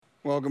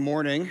Well, good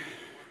morning.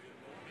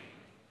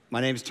 My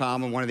name's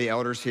Tom. I'm one of the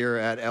elders here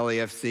at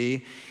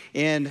LAFC.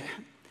 And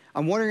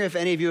I'm wondering if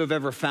any of you have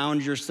ever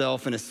found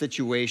yourself in a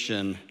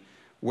situation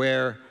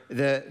where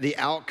the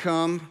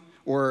outcome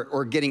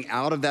or getting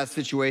out of that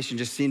situation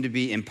just seemed to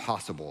be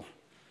impossible.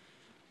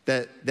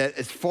 That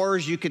as far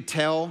as you could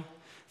tell,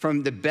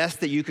 from the best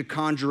that you could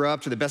conjure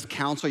up to the best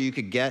counsel you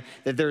could get,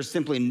 that there's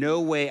simply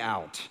no way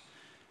out.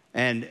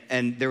 And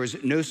there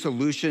was no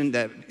solution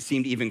that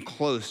seemed even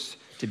close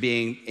to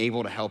being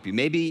able to help you.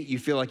 Maybe you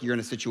feel like you're in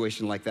a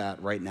situation like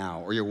that right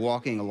now, or you're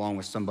walking along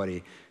with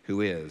somebody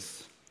who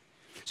is.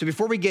 So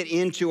before we get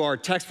into our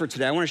text for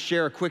today, I want to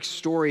share a quick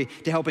story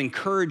to help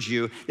encourage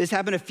you. This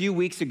happened a few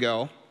weeks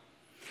ago,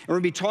 and we're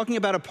going to be talking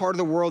about a part of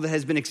the world that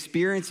has been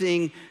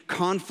experiencing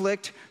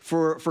conflict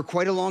for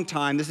quite a long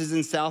time. This is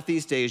in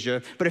Southeast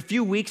Asia, but a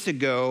few weeks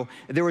ago,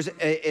 there was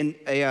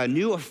a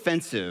new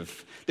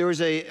offensive. There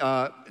was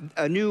a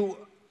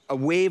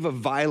wave of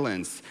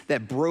violence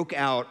that broke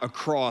out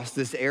across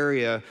this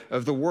area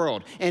of the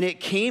world. And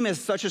it came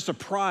as such a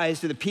surprise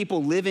to the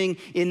people living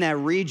in that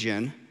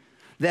region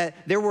that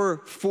there were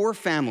 4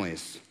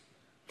 families,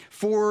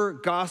 4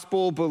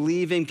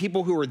 gospel-believing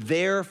people who were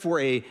there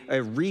for a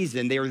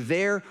reason. They were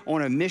there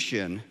on a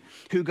mission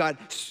who got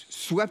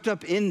swept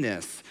up in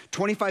this.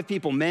 25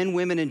 people, men,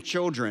 women, and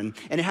children.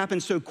 And it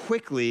happened so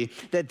quickly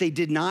that they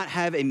did not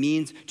have a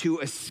means to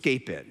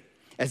escape it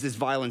as this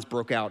violence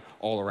broke out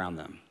all around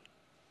them.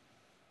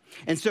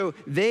 And so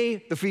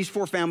these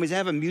 4 families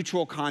have a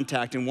mutual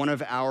contact in one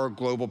of our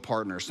global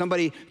partners,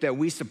 somebody that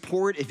we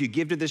support. If you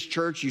give to this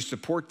church, you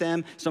support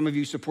them. Some of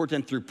you support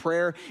them through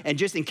prayer. And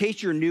just in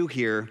case you're new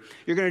here,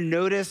 you're going to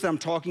notice that I'm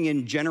talking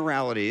in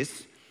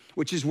generalities,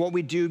 which is what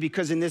we do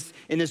because in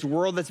this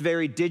world that's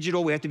very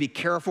digital, we have to be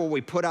careful what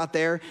we put out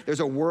there. There's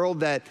a world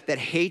that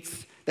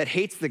hates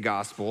the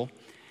gospel.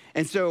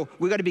 And so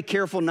we got to be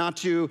careful not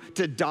to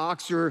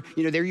dox or,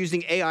 they're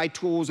using AI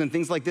tools and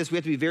things like this. We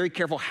have to be very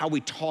careful how we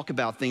talk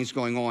about things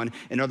going on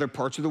in other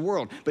parts of the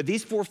world. But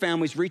these 4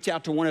 families reach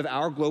out to one of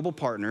our global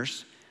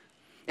partners.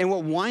 And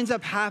what winds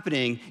up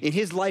happening in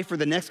his life for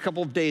the next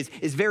couple of days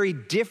is very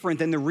different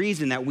than the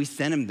reason that we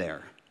sent him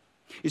there.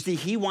 You see,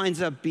 he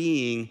winds up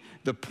being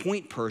the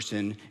point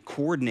person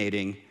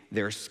coordinating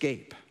their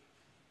escape.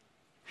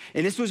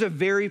 And this was a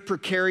very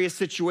precarious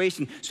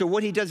situation. So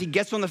what he does, he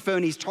gets on the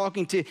phone, he's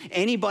talking to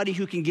anybody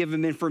who can give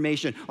him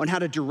information on how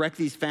to direct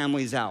these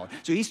families out.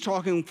 So he's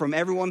talking from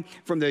everyone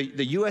from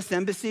the U.S.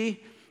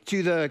 Embassy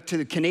to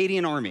the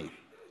Canadian Army.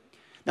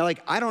 Now,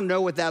 I don't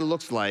know what that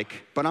looks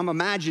like, but I'm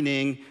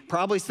imagining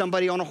probably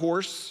somebody on a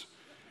horse,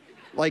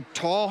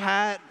 tall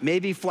hat,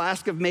 maybe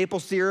flask of maple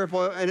syrup,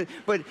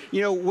 but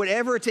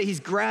whatever it takes, he's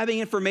grabbing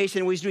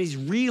information. What he's doing, he's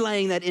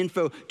relaying that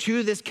info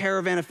to this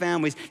caravan of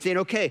families, saying,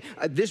 okay,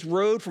 this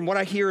road from what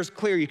I hear is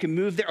clear. You can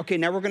move there. Okay,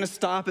 now we're going to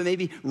stop and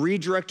maybe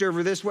redirect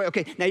over this way.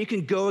 Okay, now you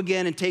can go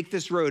again and take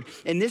this road.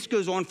 And this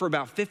goes on for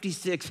about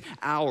 56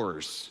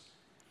 hours.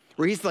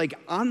 Where he's like,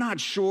 I'm not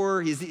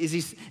sure,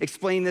 he's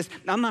explaining this,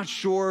 I'm not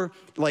sure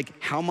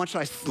how much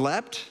I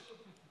slept.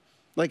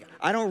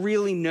 I don't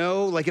really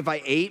know, if I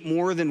ate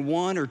more than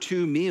 1 or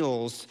 2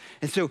 meals.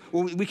 And so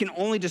we can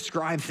only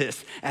describe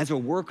this as a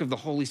work of the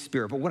Holy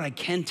Spirit. But what I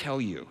can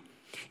tell you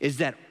is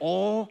that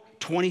all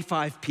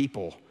 25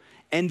 people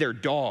and their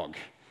dog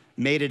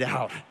made it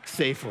out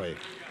safely.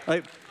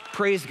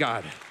 Praise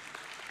God.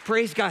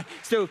 Praise God.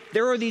 So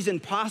there are these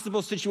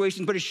impossible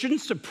situations, but it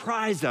shouldn't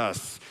surprise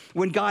us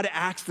when God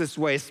acts this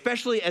way,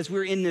 especially as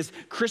we're in this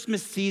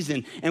Christmas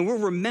season and we're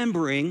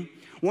remembering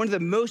one of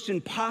the most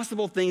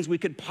impossible things we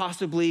could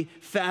possibly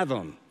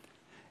fathom,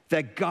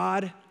 that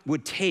God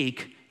would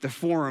take the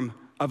form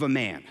of a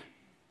man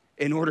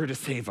in order to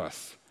save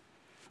us.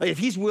 If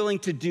he's willing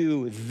to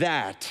do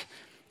that,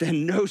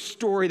 then no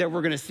story that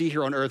we're gonna see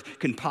here on earth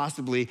can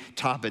possibly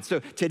top it. So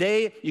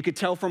today, you could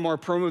tell from our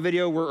promo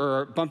video or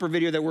our bumper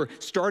video that we're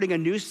starting a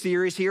new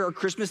series here, our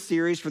Christmas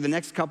series for the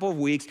next couple of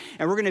weeks,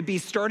 and we're gonna be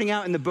starting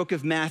out in the book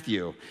of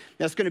Matthew.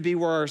 That's gonna be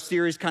where our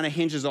series kind of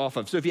hinges off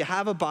of. So if you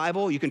have a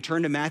Bible, you can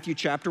turn to Matthew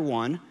chapter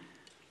 1.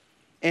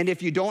 And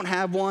if you don't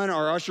have one,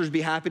 our ushers would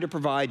be happy to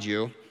provide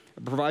you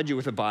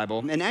with a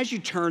Bible. And as you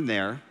turn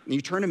there, and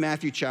you turn to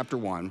Matthew chapter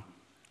 1,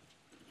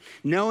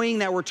 knowing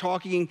that we're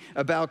talking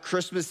about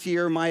Christmas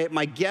here,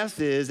 my guess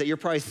is that you're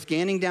probably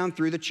scanning down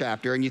through the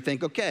chapter and you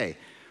think, okay,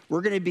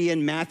 we're going to be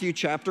in Matthew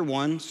chapter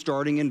 1,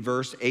 starting in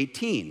verse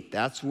 18.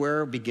 That's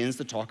where it begins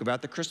to talk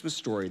about the Christmas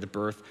story, the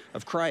birth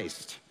of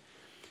Christ.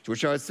 To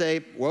which I would say,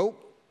 whoa,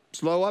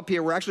 slow up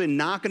here. We're actually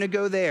not going to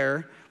go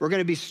there. We're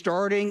going to be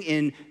starting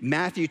in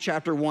Matthew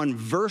chapter 1,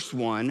 verse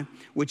 1,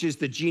 which is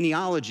the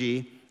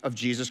genealogy of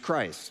Jesus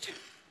Christ.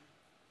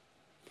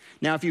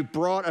 Now, if you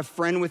brought a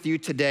friend with you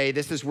today,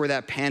 this is where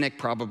that panic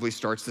probably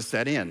starts to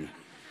set in.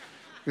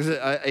 Because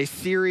a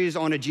series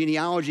on a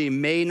genealogy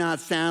may not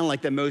sound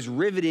like the most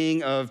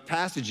riveting of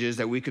passages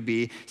that we could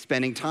be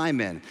spending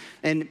time in.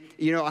 And,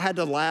 I had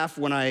to laugh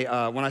when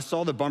I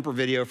saw the bumper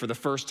video for the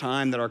first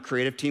time that our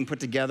creative team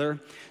put together.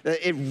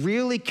 It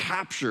really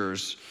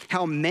captures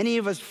how many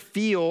of us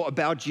feel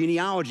about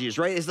genealogies,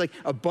 right? It's like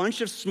a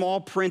bunch of small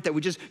print that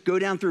we just go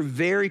down through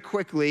very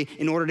quickly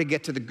in order to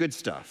get to the good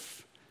stuff.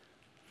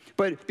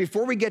 But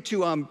before we get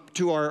to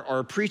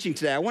our preaching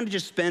today, I want to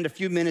just spend a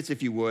few minutes,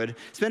 if you would,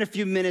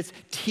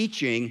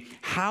 teaching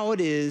how it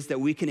is that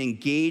we can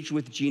engage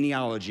with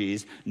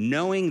genealogies,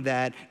 knowing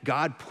that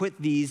God put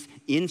these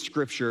in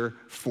Scripture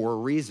for a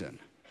reason.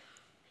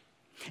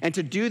 And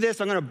to do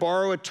this, I'm going to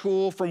borrow a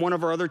tool from one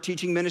of our other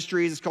teaching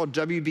ministries. It's called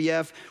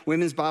WBF,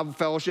 Women's Bible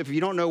Fellowship. If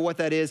you don't know what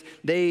that is,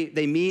 they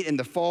meet in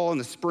the fall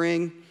and the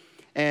spring.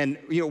 And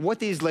what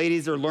these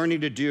ladies are learning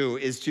to do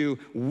is to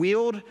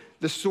wield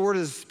the sword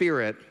of the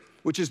Spirit,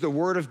 which is the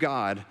word of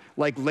God,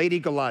 like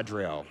Lady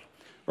Galadriel,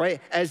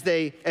 right? As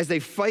they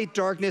fight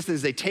darkness,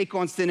 as they take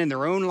on sin in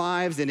their own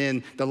lives and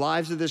in the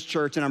lives of this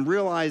church. And I'm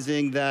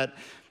realizing that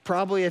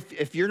probably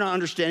if you're not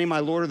understanding my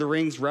Lord of the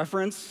Rings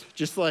reference,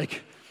 just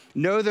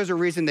know there's a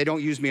reason they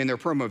don't use me in their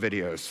promo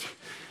videos.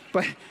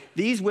 But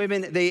these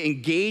women, they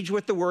engage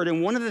with the word,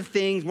 and one of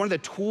the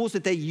tools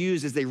that they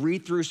use as they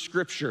read through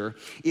Scripture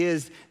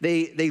is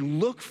they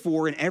look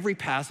for in every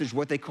passage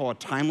what they call a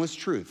timeless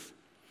truth.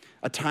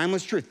 A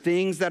timeless truth,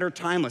 things that are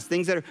timeless,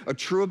 things that are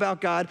true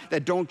about God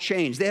that don't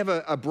change. They have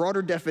a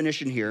broader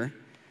definition here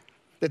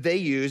that they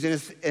use,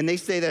 and they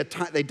say that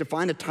they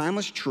define a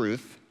timeless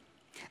truth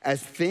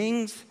as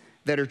things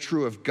that are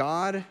true of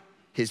God,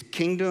 his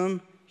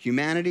kingdom,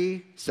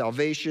 humanity,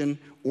 salvation,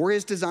 or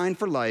his design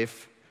for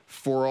life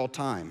for all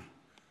time.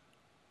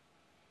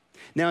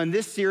 Now, in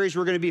this series,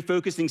 we're going to be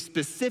focusing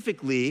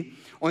specifically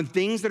on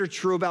things that are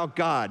true about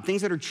God,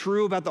 things that are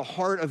true about the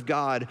heart of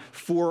God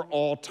for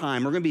all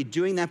time. We're going to be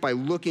doing that by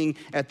looking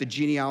at the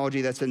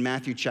genealogy that's in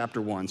Matthew chapter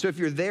 1. So if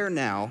you're there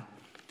now,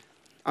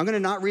 I'm going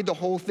to not read the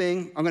whole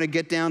thing. I'm going to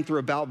get down through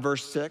about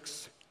verse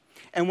 6.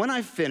 And when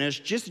I finish,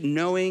 just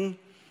knowing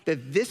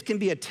that this can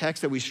be a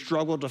text that we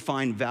struggle to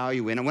find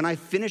value in. And when I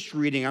finish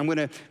reading, I'm going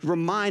to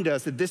remind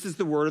us that this is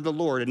the word of the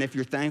Lord. And if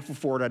you're thankful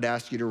for it, I'd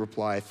ask you to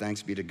reply,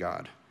 thanks be to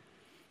God.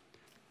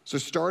 So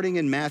starting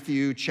in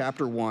Matthew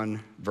chapter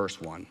 1,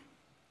 verse 1.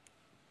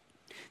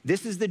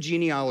 This is the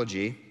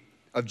genealogy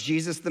of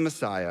Jesus the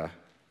Messiah,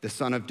 the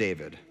son of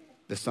David,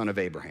 the son of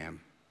Abraham.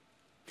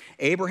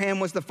 Abraham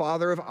was the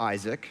father of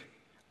Isaac,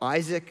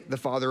 Isaac the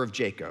father of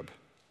Jacob,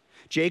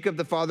 Jacob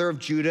the father of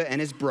Judah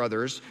and his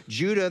brothers,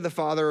 Judah the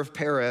father of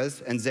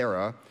Perez and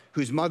Zerah,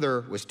 whose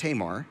mother was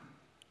Tamar,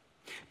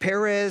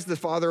 Perez the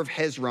father of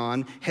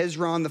Hezron,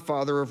 Hezron the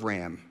father of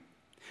Ram,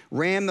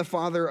 Ram the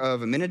father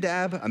of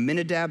Amminadab,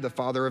 Amminadab the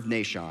father of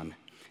Nahshon,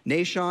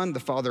 Nahshon the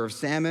father of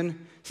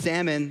Salmon,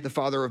 Salmon the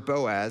father of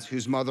Boaz,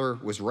 whose mother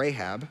was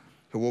Rahab,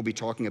 who we'll be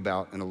talking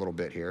about in a little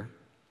bit here,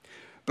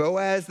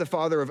 Boaz the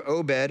father of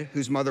Obed,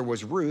 whose mother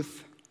was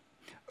Ruth,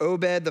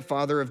 Obed the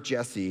father of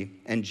Jesse,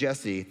 and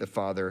Jesse the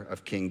father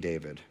of King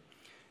David.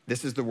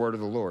 This is the word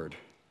of the Lord.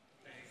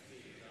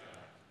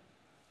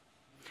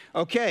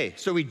 Okay,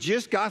 so we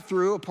just got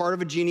through a part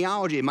of a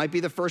genealogy. It might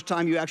be the first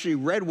time you actually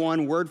read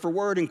one word for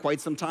word in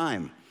quite some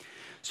time.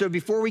 So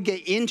before we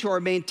get into our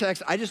main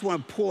text, I just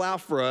want to pull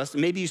out for us,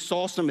 maybe you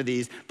saw some of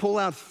these, pull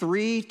out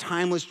 3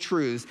 timeless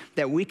truths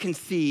that we can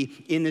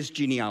see in this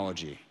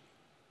genealogy.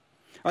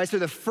 All right, so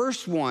the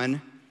first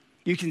one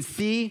you can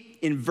see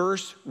in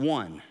verse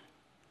 1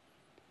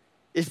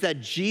 is that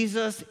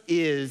Jesus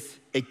is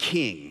a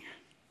king.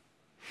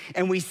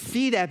 And we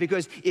see that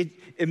because it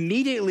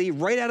immediately,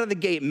 right out of the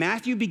gate,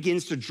 Matthew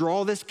begins to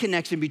draw this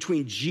connection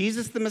between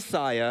Jesus the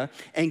Messiah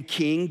and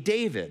King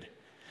David.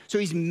 So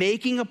he's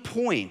making a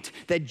point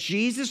that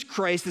Jesus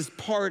Christ is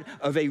part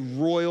of a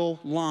royal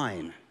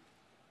line.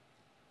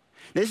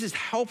 This is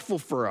helpful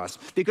for us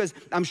because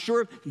I'm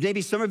sure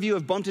maybe some of you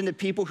have bumped into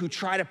people who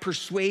try to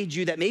persuade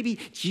you that maybe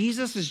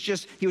Jesus was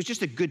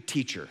just a good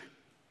teacher.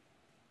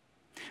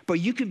 But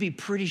you can be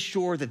pretty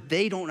sure that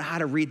they don't know how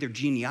to read their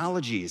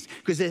genealogies,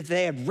 because if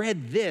they had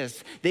read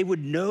this, they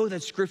would know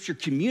that Scripture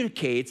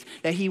communicates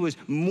that he was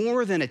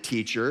more than a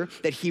teacher,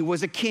 that he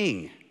was a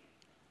king.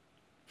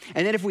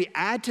 And then if we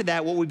add to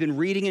that what we've been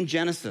reading in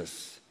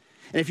Genesis,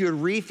 and if you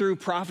would read through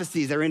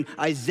prophecies that are in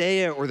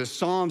Isaiah or the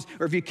Psalms,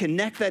 or if you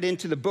connect that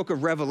into the book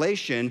of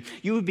Revelation,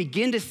 you would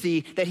begin to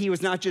see that he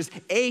was not just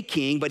a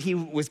king, but he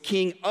was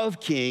King of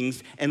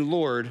kings and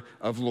Lord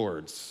of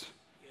lords.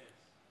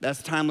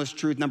 That's timeless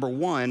truth number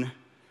 1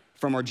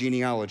 from our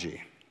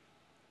genealogy.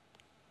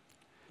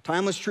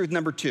 Timeless truth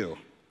number 2,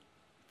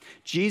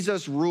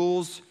 Jesus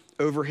rules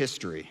over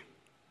history.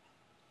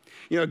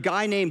 A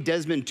guy named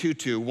Desmond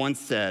Tutu once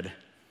said,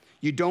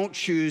 "You don't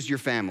choose your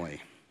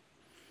family."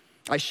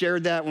 I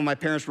shared that when my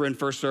parents were in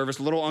first service,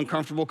 a little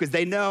uncomfortable because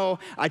they know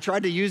I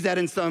tried to use that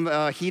in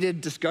some heated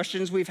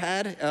discussions we've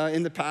had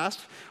in the past.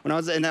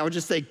 And I would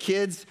just say,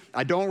 kids,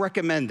 I don't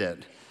recommend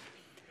it.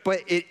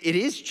 But it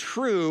is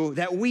true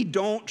that we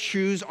don't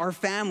choose our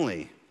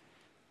family.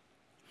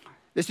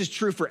 This is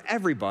true for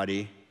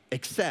everybody,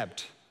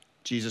 except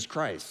Jesus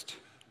Christ.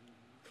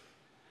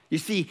 You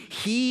see,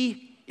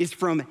 he is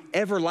from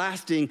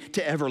everlasting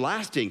to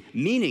everlasting,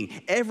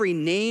 meaning every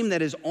name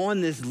that is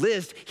on this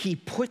list, he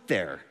put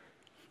there.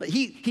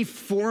 He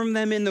formed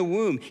them in the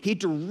womb. He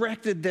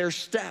directed their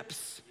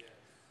steps.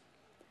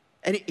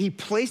 And he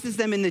places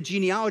them in the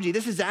genealogy.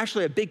 This is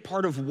actually a big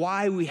part of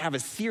why we have a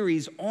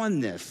series on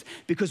this,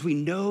 because we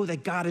know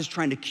that God is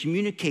trying to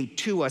communicate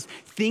to us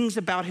things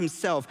about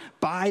himself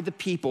by the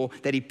people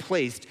that he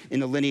placed in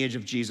the lineage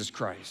of Jesus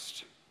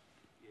Christ.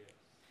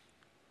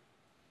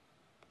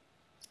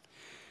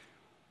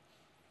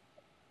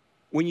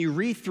 When you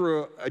read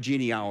through a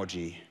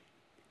genealogy,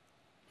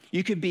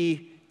 you could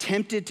be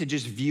tempted to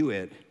just view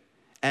it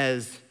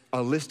as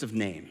a list of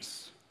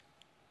names.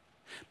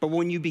 But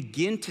when you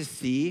begin to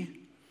see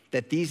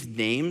that these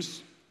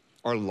names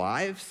are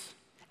lives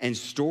and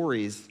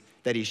stories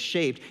that he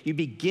shaped, you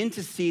begin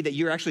to see that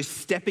you're actually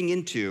stepping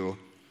into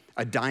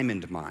a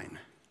diamond mine.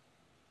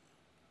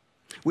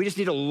 We just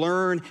need to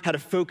learn how to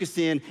focus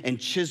in and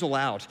chisel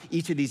out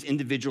each of these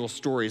individual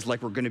stories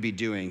like we're going to be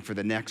doing for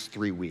the next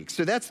 3 weeks.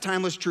 So that's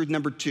timeless truth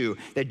number 2,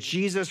 that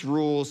Jesus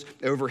rules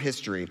over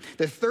history.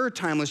 The third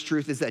timeless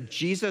truth is that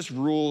Jesus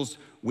rules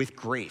with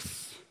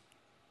grace.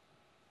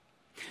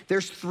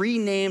 There's 3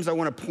 names I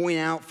want to point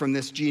out from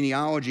this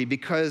genealogy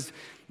because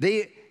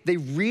they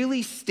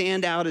really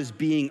stand out as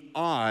being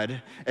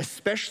odd,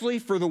 especially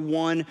for the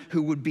one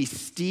who would be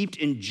steeped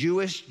in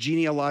Jewish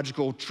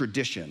genealogical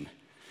tradition,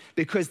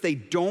 because they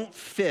don't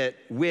fit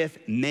with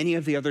many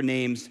of the other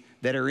names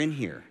that are in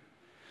here.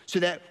 So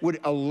that would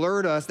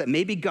alert us that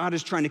maybe God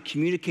is trying to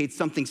communicate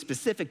something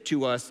specific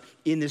to us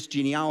in this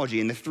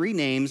genealogy. And the 3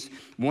 names,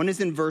 one is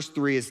in verse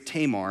 3 is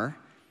Tamar,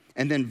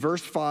 and then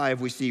verse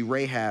 5 we see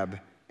Rahab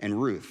and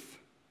Ruth.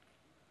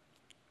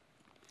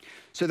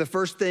 So the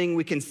first thing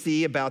we can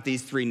see about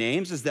these 3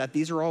 names is that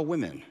these are all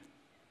women.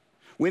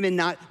 Women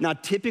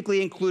not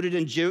typically included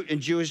in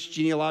Jewish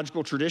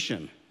genealogical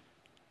tradition.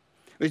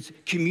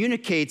 It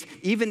communicates,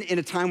 even in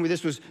a time where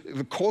this was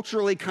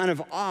culturally kind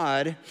of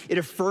odd, it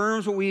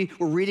affirms what we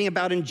were reading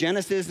about in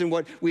Genesis and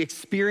what we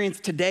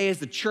experience today as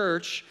the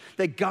church,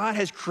 that God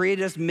has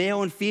created us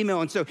male and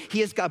female. And so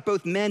he has got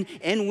both men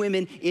and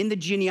women in the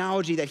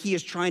genealogy that he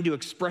is trying to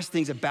express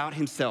things about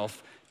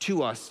himself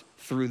to us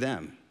through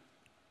them.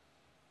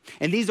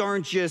 And these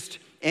aren't just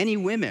any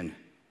women.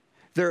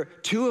 There are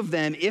 2 of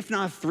them, if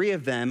not 3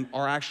 of them,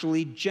 are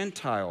actually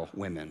Gentile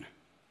women.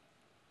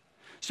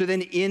 So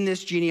then in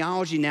this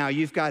genealogy now,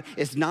 you've got,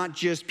 it's not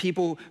just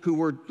people who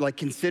were like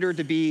considered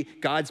to be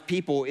God's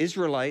people,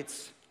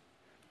 Israelites,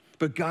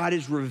 but God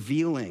is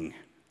revealing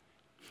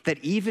that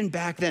even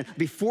back then,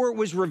 before it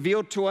was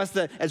revealed to us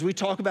that, as we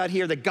talk about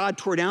here, that God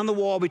tore down the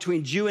wall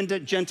between Jew and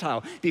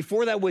Gentile,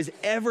 before that was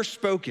ever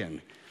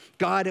spoken,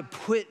 God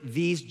put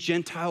these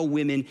Gentile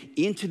women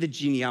into the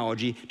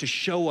genealogy to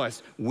show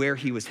us where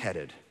he was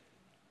headed.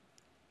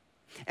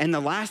 And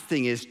the last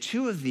thing is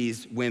 2 of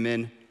these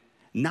women,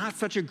 not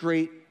such a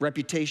great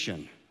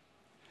reputation.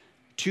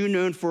 2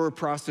 known for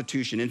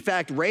prostitution. In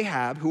fact,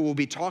 Rahab, who we'll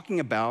be talking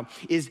about,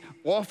 is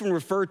often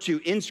referred to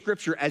in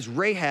Scripture as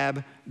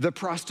Rahab the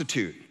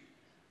prostitute.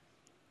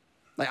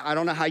 I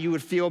don't know how you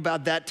would feel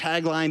about that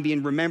tagline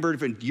being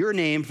remembered in your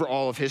name for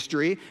all of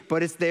history,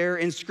 but it's there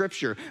in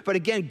Scripture. But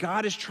again,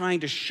 God is trying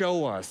to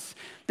show us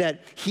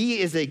that he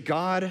is a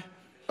God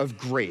of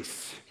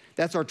grace.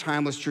 That's our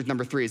timeless truth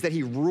number 3, is that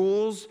he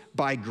rules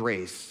by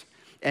grace.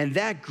 And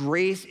that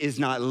grace is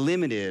not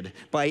limited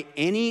by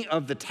any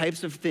of the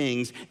types of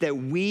things that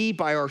we,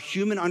 by our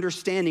human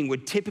understanding,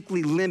 would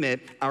typically limit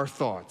our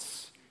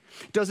thoughts.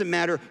 It doesn't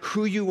matter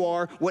who you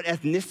are, what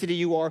ethnicity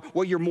you are,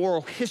 what your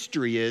moral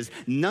history is.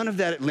 None of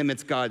that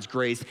limits God's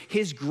grace.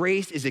 His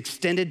grace is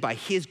extended by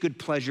his good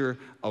pleasure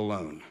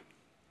alone.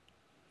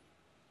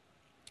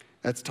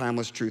 That's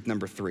timeless truth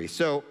number 3.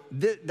 So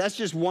that's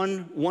just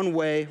one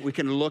way we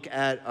can look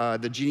at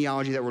the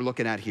genealogy that we're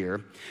looking at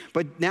here.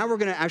 But now we're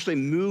going to actually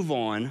move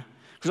on,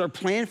 because our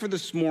plan for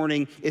this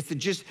morning is to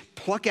just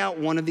pluck out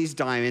one of these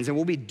diamonds, and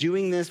we'll be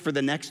doing this for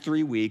the next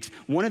 3 weeks,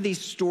 one of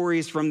these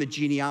stories from the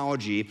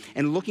genealogy,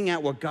 and looking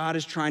at what God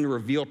is trying to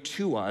reveal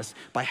to us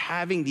by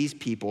having these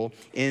people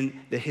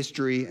in the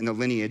history and the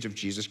lineage of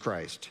Jesus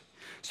Christ.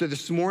 So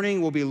this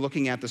morning we'll be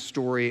looking at the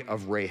story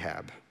of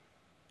Rahab.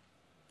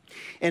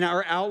 And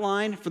our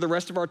outline for the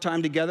rest of our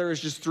time together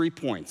is just 3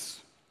 points.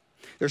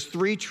 There's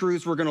 3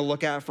 truths we're going to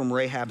look at from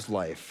Rahab's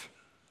life.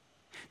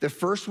 The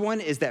first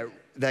one is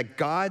that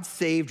God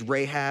saved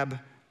Rahab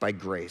by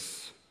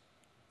grace.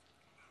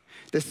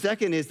 The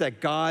second is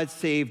that God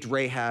saved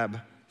Rahab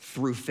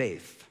through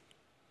faith.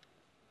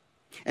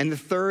 And the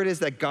third is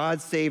that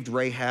God saved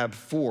Rahab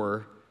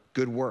for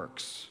good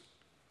works.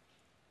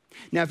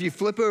 Now, if you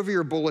flip over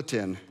your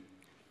bulletin,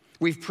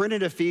 we've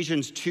printed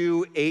Ephesians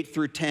 2, 8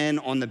 through 10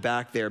 on the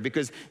back there,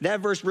 because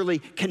that verse really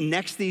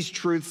connects these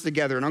truths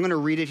together. And I'm going to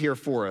read it here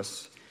for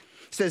us.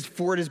 It says,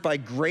 "For it is by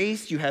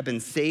grace you have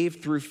been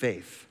saved through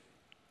faith.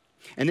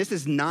 And this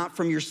is not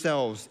from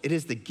yourselves, it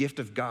is the gift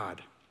of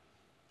God,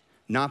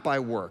 not by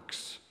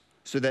works,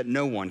 so that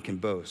no one can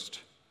boast.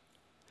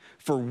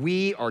 For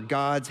we are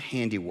God's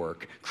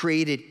handiwork,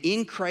 created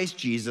in Christ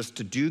Jesus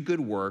to do good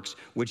works,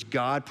 which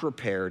God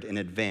prepared in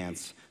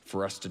advance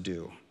for us to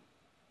do.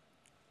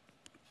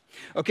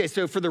 Okay,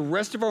 so for the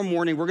rest of our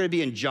morning, we're going to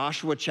be in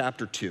Joshua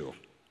chapter 2.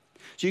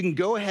 So you can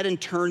go ahead and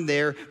turn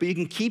there, but you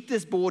can keep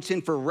this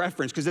bulletin for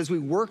reference, because as we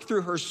work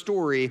through her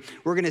story,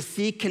 we're going to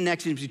see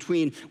connections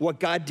between what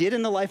God did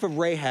in the life of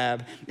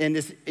Rahab and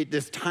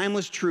this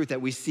timeless truth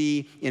that we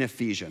see in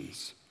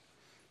Ephesians.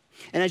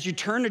 And as you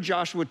turn to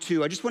Joshua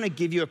 2, I just want to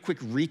give you a quick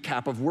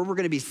recap of where we're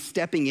going to be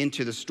stepping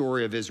into the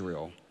story of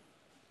Israel.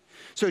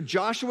 So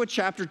Joshua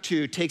chapter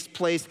 2 takes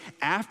place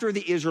after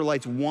the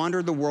Israelites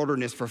wandered the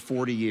wilderness for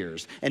 40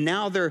 years. And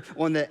now they're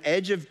on the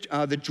edge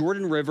of the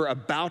Jordan River,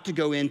 about to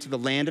go into the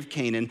land of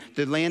Canaan,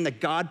 the land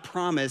that God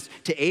promised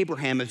to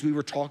Abraham, as we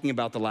were talking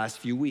about the last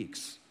few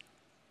weeks.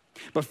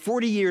 But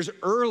 40 years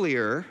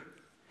earlier,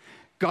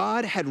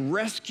 God had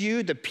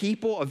rescued the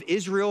people of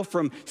Israel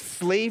from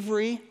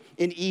slavery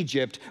in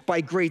Egypt by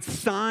great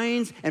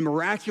signs and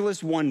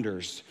miraculous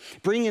wonders,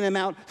 bringing them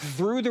out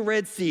through the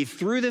Red Sea,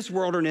 through this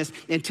wilderness,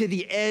 and to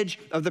the edge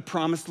of the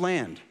promised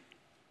land.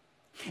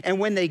 And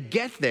when they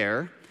get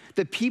there,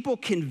 the people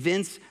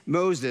convince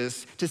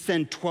Moses to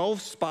send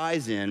 12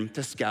 spies in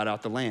to scout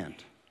out the land.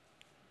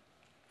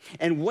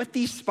 And what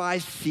these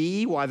spies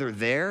see while they're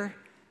there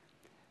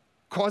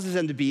causes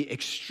them to be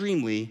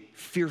extremely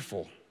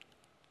fearful.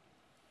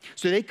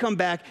 So they come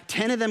back,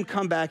 10 of them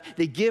come back,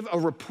 they give a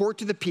report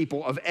to the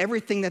people of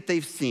everything that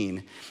they've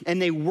seen,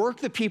 and they work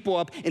the people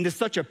up into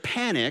such a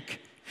panic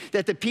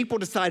that the people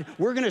decide,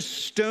 we're gonna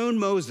stone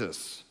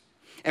Moses,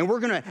 and we're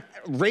gonna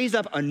raise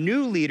up a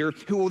new leader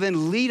who will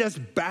then lead us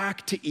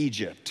back to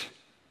Egypt.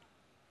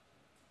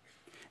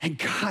 And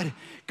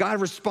God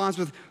responds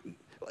with,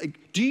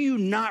 like, do you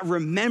not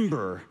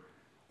remember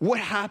what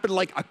happened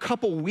like a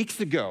couple weeks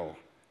ago?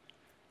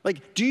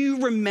 Like, do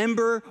you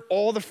remember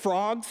all the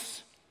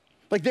frogs?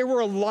 Like, there were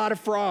a lot of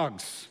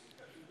frogs.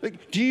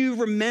 Like, do you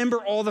remember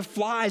all the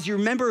flies? You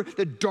remember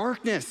the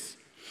darkness?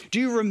 Do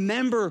you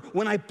remember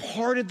when I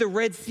parted the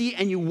Red Sea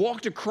and you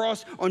walked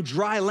across on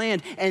dry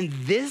land? And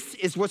this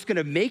is what's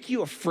gonna make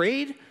you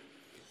afraid?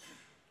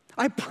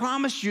 I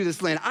promised you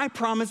this land. I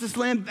promised this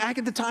land back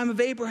at the time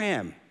of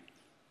Abraham.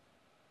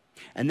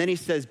 And then he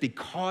says,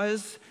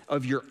 because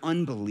of your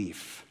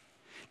unbelief,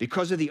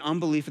 because of the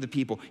unbelief of the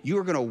people, you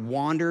are gonna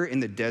wander in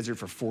the desert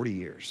for 40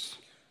 years.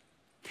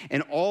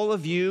 And all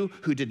of you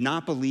who did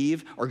not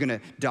believe are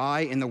gonna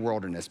die in the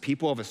wilderness,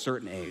 people of a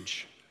certain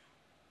age.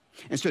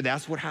 And so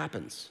that's what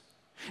happens.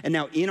 And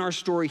now in our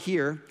story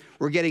here,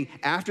 we're getting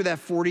after that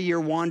 40-year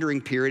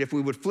wandering period. If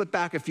we would flip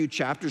back a few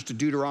chapters to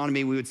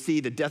Deuteronomy, we would see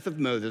the death of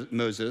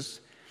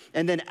Moses.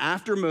 And then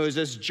after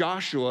Moses,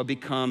 Joshua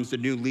becomes the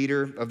new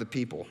leader of the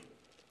people.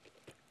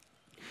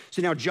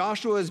 So now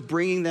Joshua is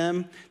bringing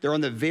them, they're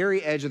on the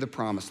very edge of the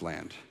promised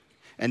land.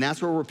 And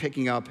that's where we're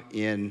picking up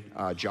in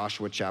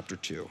Joshua chapter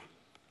 2.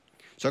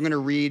 So I'm going to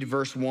read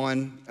verse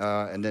 1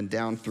 and then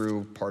down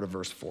through part of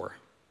verse 4.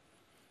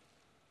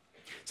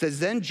 It says,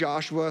 then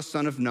Joshua,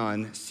 son of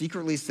Nun,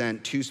 secretly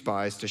sent 2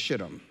 spies to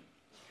Shittim.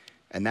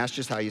 And that's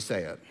just how you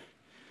say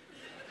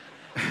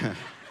it.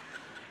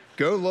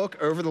 Go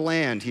look over the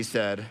land, he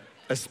said,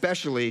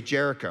 especially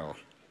Jericho.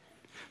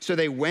 So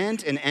they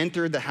went and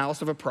entered the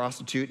house of a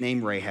prostitute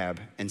named Rahab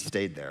and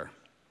stayed there.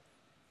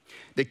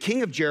 The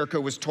king of Jericho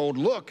was told,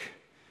 look,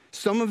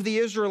 some of the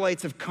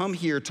Israelites have come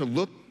here to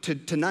look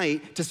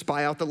tonight to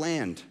spy out the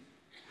land.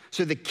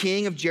 So the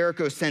king of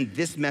Jericho sent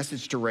this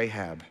message to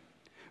Rahab.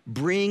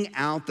 Bring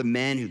out the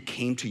men who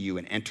came to you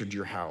and entered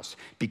your house,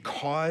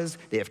 because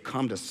they have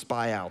come to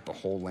spy out the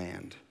whole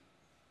land.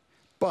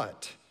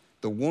 But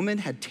the woman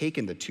had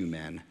taken the 2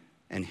 men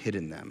and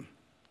hidden them.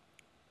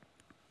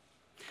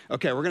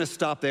 Okay, we're gonna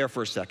stop there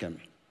for a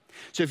second.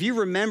 So if you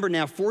remember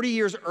now, 40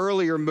 years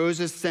earlier,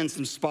 Moses sent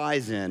some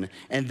spies in,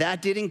 and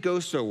that didn't go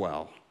so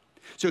well.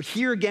 So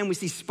here again, we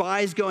see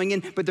spies going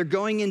in, but they're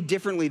going in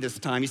differently this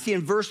time. You see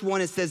in verse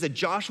 1, it says that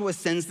Joshua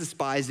sends the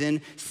spies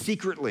in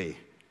secretly,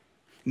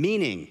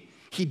 meaning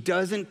he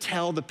doesn't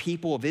tell the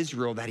people of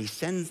Israel that he's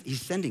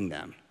sending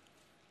them.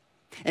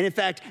 And in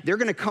fact, they're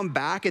gonna come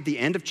back at the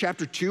end of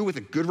chapter 2 with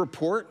a good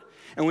report.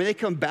 And when they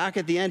come back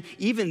at the end,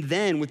 even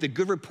then with the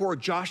good report,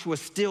 Joshua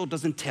still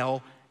doesn't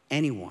tell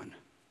anyone.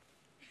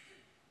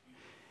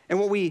 And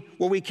what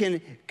we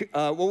can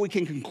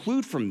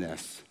conclude from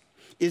this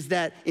is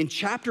that in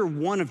chapter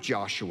 1 of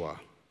Joshua,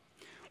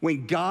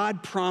 when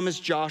God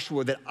promised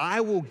Joshua that I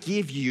will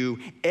give you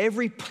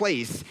every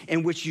place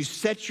in which you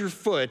set your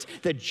foot,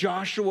 that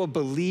Joshua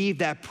believed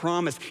that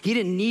promise. He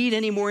didn't need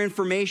any more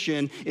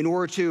information in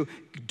order to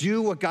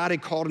do what God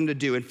had called him to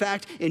do. In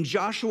fact, in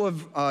Joshua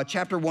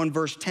chapter 1,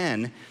 verse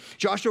 10,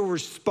 Joshua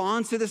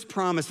responds to this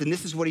promise, and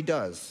this is what he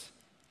does.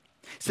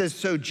 It says,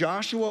 so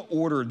Joshua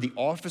ordered the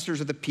officers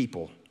of the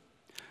people,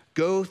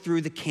 go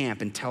through the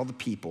camp and tell the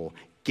people,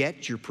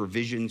 get your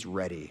provisions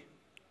ready.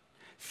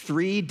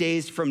 3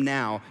 days from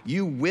now,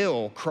 you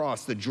will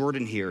cross the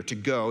Jordan here to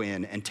go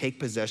in and take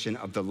possession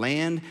of the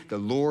land the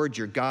Lord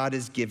your God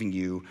is giving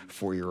you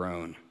for your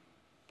own.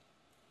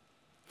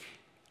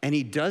 And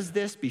he does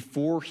this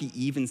before he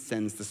even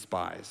sends the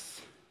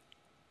spies.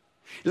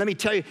 Let me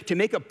tell you, to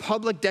make a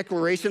public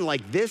declaration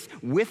like this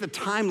with a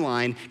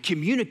timeline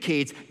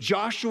communicates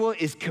Joshua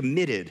is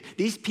committed.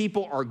 These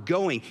people are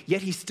going,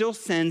 yet he still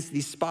sends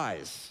these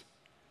spies.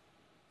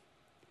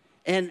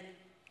 And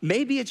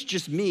maybe it's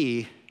just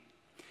me,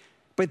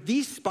 but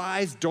these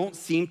spies don't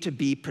seem to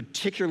be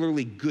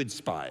particularly good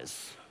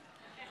spies.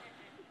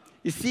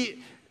 You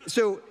see,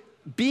 so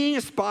being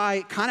a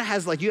spy kind of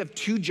has you have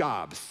two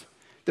jobs.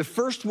 The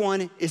first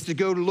one is to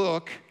go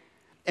look,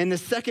 and the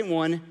second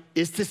one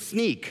is to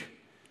sneak.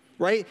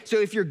 Right? So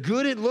if you're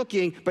good at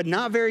looking, but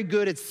not very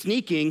good at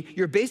sneaking,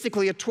 you're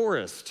basically a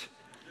tourist.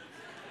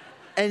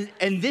 And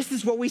this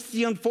is what we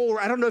see unfold.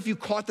 I don't know if you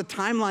caught the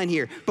timeline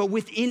here, but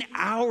within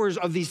hours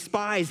of these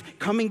spies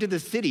coming to the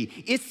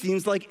city, it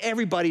seems like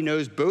everybody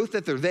knows both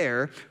that they're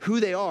there, who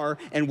they are,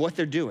 and what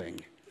they're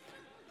doing.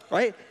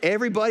 Right?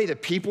 Everybody, the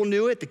people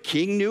knew it, the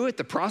king knew it,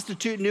 the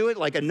prostitute knew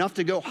it, enough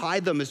to go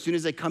hide them as soon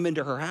as they come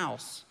into her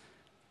house.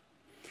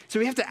 So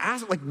we have to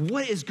ask,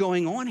 what is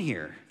going on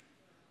here?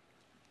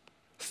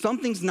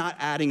 Something's not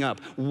adding up.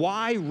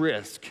 Why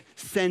risk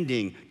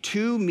sending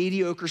two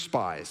mediocre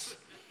spies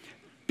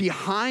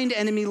behind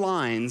enemy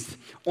lines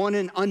on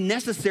an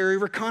unnecessary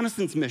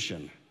reconnaissance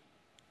mission?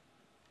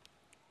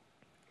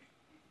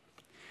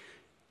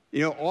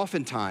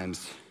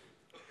 Oftentimes,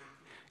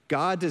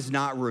 God does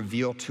not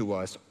reveal to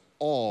us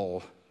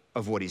all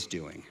of what he's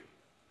doing.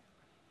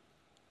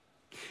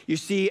 You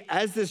see,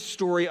 as this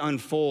story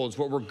unfolds,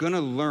 what we're going to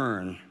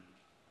learn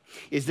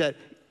is that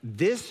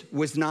this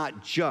was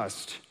not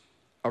just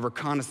a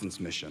reconnaissance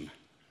mission.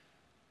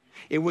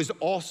 It was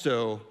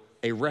also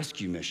a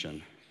rescue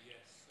mission. Yes,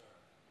 sir.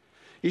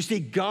 You see,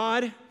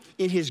 God,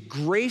 in his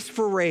grace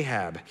for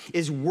Rahab,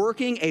 is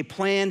working a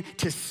plan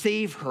to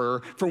save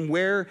her from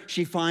where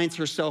she finds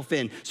herself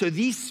in. So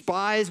these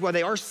spies, while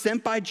they are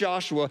sent by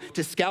Joshua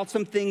to scout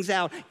some things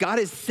out, God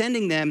is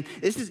sending them.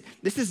 This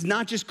is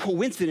not just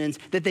coincidence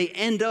that they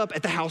end up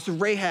at the house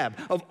of Rahab.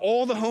 Of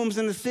all the homes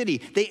in the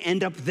city, they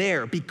end up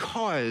there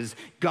because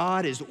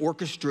God is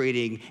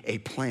orchestrating a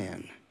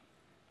plan.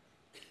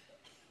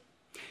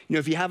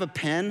 If you have a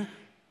pen,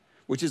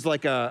 which is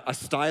like a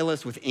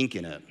stylus with ink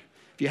in it,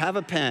 if you have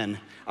a pen,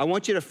 I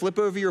want you to flip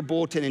over your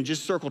bulletin and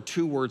just circle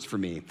two words for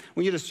me. I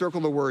want you to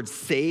circle the words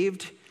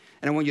saved,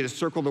 and I want you to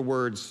circle the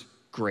words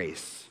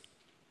grace.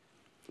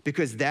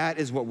 Because that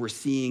is what we're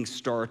seeing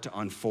start to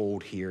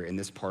unfold here in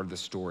this part of the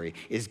story,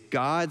 is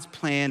God's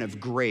plan of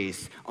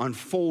grace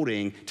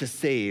unfolding to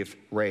save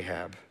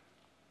Rahab.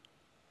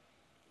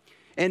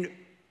 And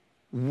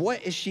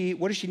what does she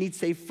need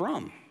saved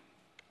from?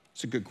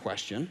 It's a good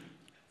question.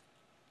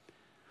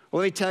 Well,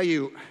 let me tell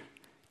you,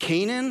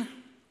 Canaan,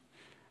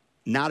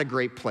 not a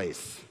great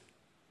place.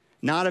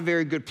 Not a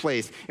very good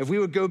place. If we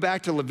would go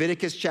back to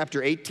Leviticus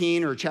chapter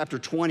 18 or chapter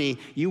 20,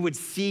 you would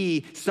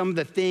see some of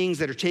the things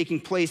that are taking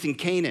place in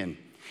Canaan.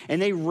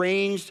 And they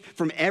ranged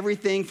from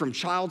everything from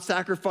child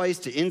sacrifice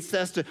to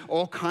incest to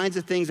all kinds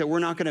of things that we're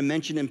not going to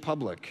mention in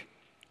public.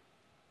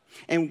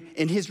 And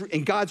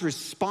in God's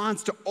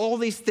response to all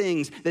these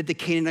things that the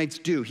Canaanites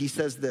do, he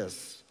says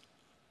this.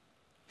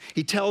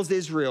 He tells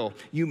Israel,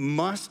 you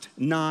must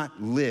not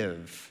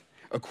live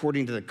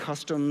according to the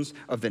customs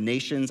of the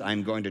nations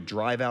I'm going to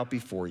drive out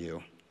before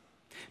you.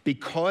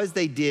 Because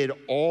they did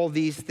all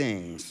these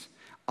things,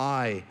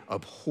 I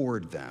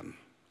abhorred them.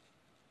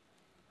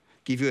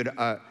 Give you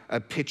a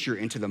picture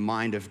into the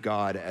mind of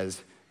God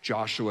as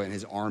Joshua and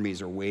his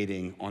armies are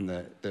waiting on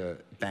the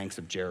banks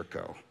of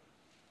Jericho.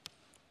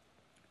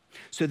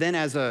 So then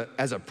as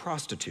a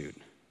prostitute,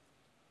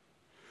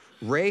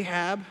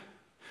 Rahab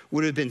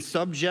would have been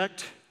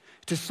subject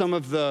to some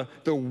of the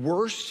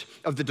worst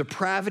of the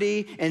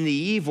depravity and the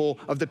evil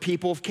of the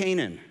people of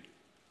Canaan.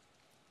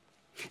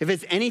 If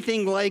it's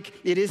anything like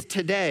it is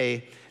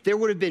today, there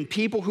would have been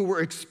people who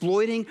were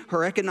exploiting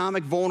her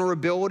economic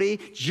vulnerability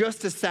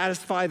just to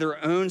satisfy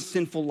their own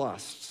sinful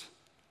lusts.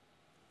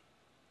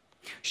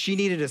 She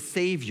needed a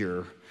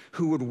savior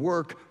who would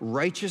work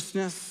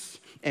righteousness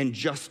and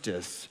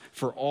justice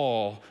for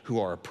all who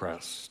are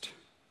oppressed.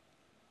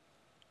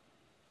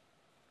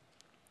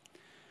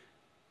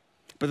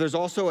 But there's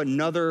also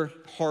another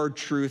hard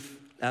truth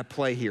at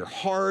play here.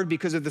 Hard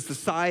because of the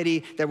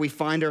society that we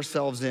find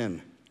ourselves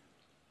in.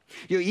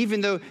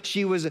 Even though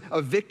she was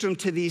a victim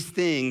to these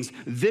things,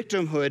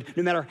 victimhood,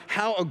 no matter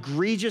how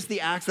egregious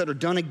the acts that are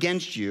done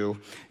against you,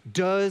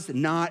 does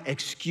not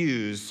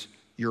excuse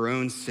your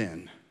own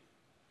sin.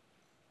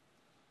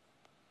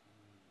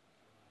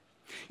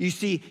 You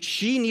see,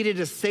 she needed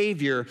a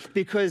savior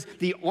because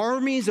the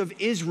armies of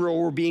Israel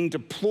were being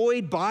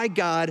deployed by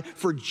God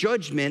for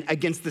judgment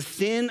against the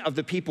sin of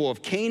the people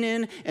of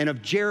Canaan and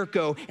of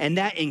Jericho, and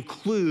that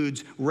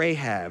includes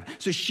Rahab.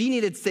 So she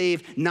needed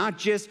saved not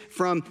just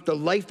from the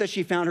life that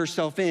she found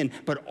herself in,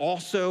 but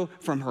also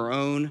from her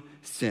own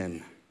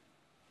sin.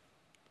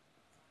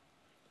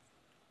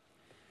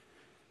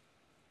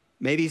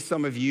 Maybe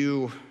some of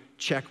you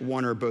check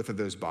one or both of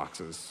those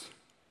boxes.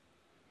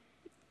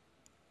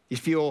 You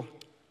feel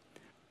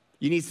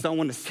you need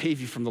someone to save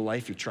you from the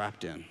life you're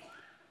trapped in.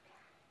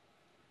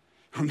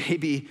 Or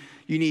maybe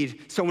you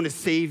need someone to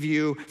save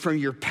you from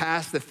your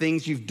past, the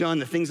things you've done,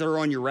 the things that are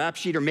on your rap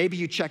sheet, or maybe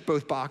you check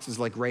both boxes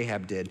like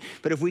Rahab did.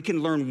 But if we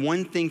can learn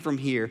one thing from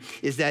here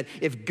is that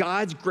if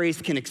God's grace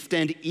can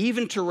extend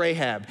even to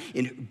Rahab,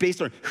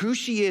 based on who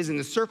she is and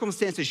the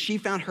circumstances she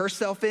found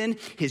herself in,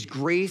 his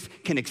grace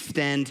can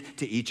extend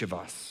to each of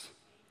us.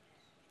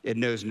 It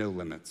knows no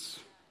limits.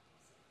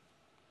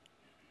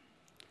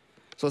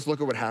 So let's look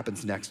at what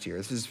happens next here.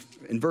 This is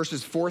in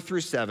verses 4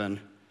 through 7.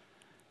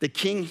 The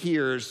king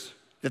hears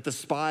that the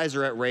spies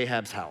are at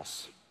Rahab's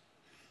house.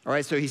 All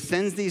right, so he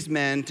sends these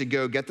men to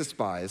go get the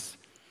spies.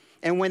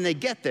 And when they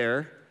get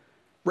there,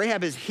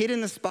 Rahab has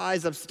hidden the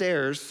spies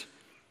upstairs,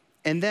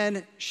 and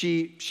then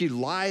she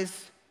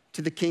lies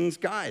to the king's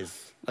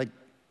guys. Like,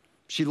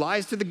 she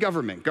lies to the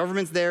government.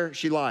 Government's there,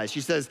 she lies.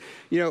 She says,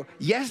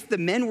 yes, the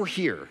men were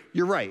here.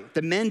 You're right.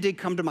 The men did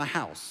come to my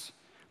house,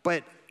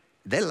 but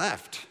they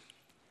left.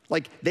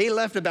 Like, they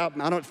left about,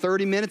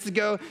 30 minutes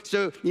ago.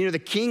 So, the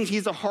king,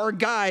 he's a hard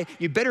guy.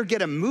 You better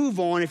get a move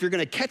on if you're going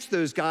to catch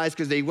those guys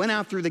because they went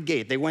out through the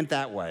gate. They went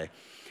that way.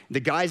 The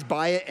guys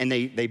buy it and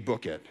they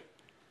book it.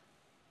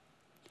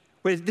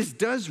 But this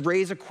does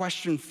raise a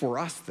question for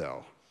us,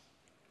 though,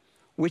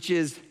 which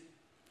is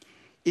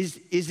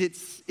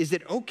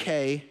it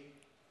okay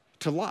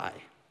to lie?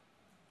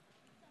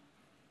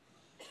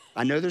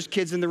 I know there's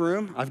kids in the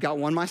room. I've got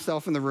one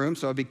myself in the room,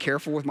 so I'll be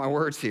careful with my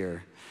words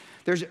here.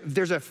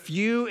 There's a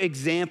few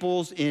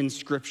examples in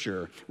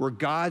Scripture where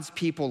God's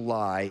people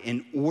lie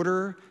in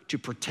order to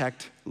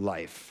protect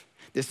life.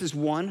 This is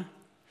one.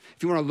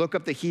 If you want to look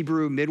up the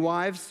Hebrew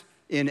midwives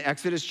in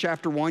Exodus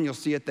chapter 1, you'll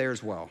see it there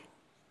as well.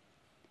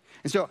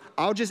 And so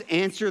I'll just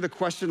answer the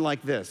question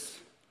like this.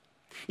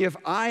 If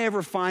I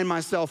ever find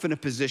myself in a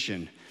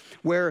position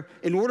where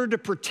in order to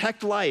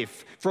protect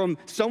life from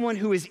someone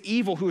who is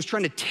evil, who is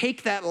trying to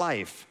take that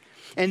life,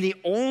 and the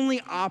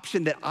only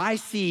option that I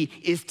see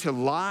is to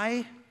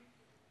lie,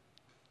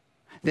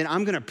 then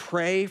I'm going to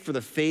pray for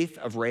the faith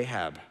of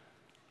Rahab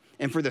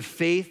and for the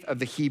faith of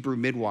the Hebrew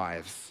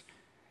midwives,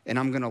 and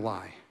I'm going to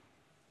lie.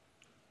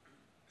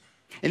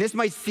 And this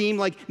might seem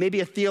like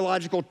maybe a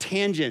theological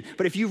tangent,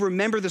 but if you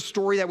remember the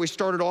story that we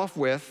started off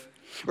with,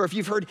 or if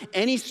you've heard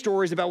any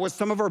stories about what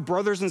some of our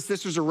brothers and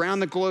sisters around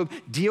the globe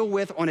deal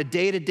with on a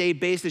day-to-day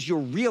basis,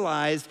 you'll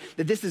realize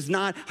that this is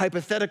not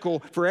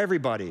hypothetical for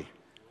everybody.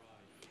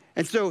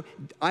 And so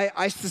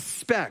I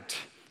suspect,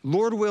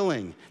 Lord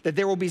willing, that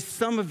there will be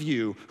some of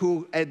you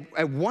who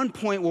at one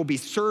point will be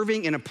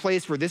serving in a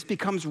place where this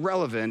becomes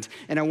relevant,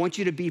 and I want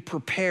you to be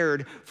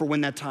prepared for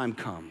when that time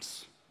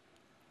comes.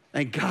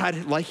 And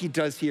God, like he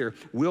does here,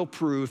 will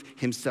prove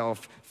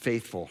himself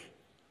faithful.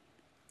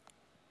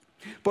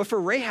 But for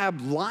Rahab,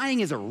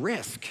 lying is a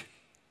risk.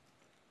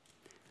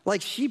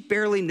 Like, she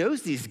barely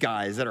knows these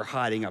guys that are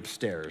hiding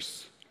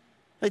upstairs.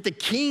 Like, the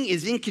king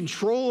is in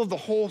control of the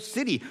whole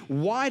city.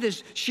 Why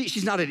does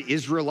she's not an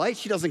Israelite.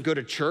 She doesn't go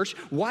to church.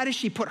 Why does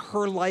she put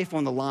her life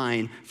on the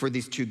line for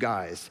these two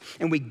guys?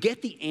 And we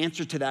get the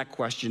answer to that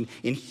question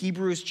in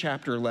Hebrews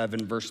chapter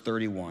 11, verse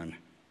 31.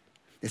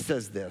 It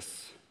says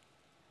this: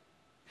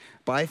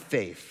 by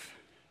faith,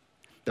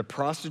 the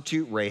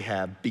prostitute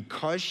Rahab,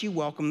 because she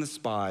welcomed the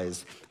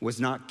spies,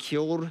 was not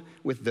killed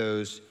with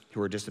those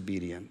who were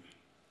disobedient.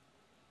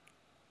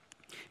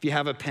 If you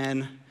have a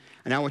pen,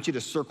 and I want you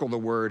to circle the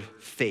word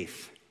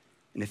faith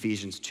in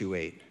Ephesians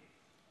 2:8.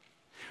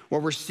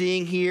 What we're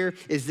seeing here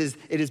is this: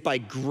 it is by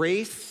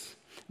grace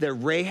that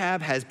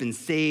Rahab has been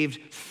saved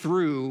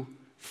through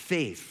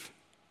faith.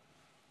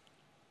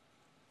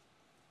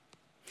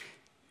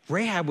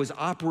 Rahab was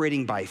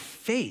operating by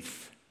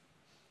faith.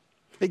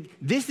 Like,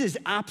 this is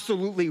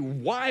absolutely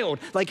wild.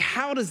 Like,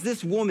 how does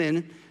this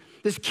woman,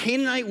 this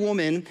Canaanite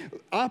woman,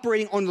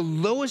 operating on the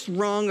lowest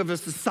rung of a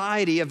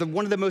society, of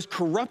one of the most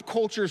corrupt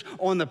cultures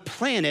on the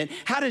planet,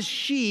 how does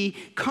she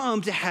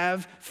come to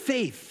have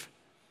faith?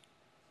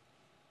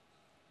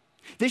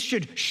 This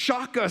should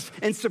shock us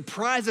and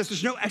surprise us.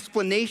 There's no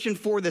explanation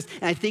for this.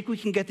 And I think we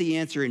can get the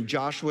answer in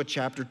Joshua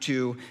chapter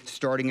 2,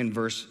 starting in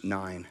verse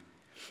 9.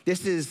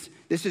 This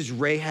is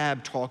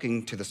Rahab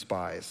talking to the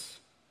spies.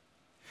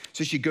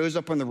 So she goes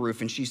up on the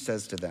roof and she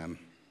says to them,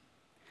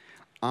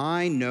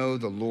 I know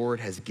the Lord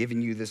has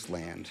given you this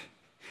land,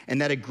 and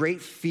that a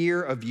great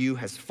fear of you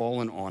has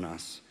fallen on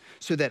us,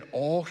 so that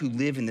all who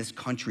live in this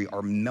country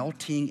are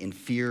melting in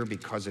fear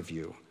because of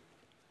you.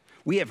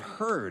 We have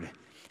heard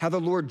how the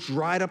Lord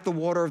dried up the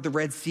water of the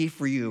Red Sea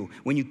for you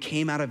when you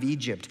came out of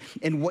Egypt,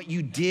 and what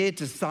you did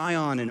to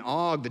Sihon and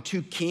Og, the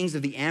two kings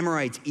of the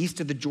Amorites east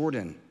of the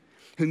Jordan,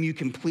 whom you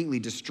completely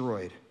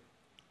destroyed.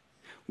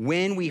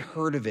 When we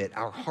heard of it,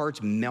 our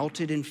hearts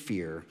melted in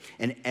fear,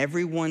 and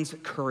everyone's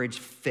courage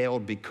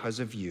failed because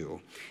of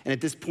you. And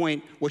at this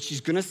point, what she's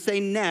gonna say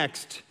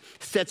next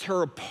sets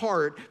her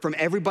apart from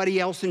everybody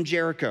else in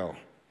Jericho.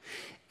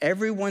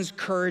 Everyone's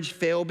courage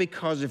failed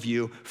because of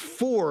you,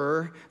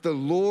 for the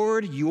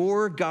Lord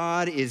your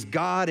God is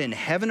God in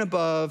heaven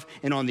above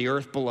and on the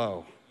earth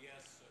below. Yes,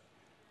 sir.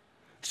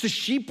 So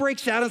she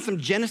breaks out in some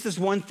Genesis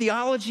 1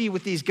 theology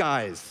with these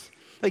guys.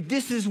 Like,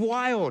 this is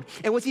wild.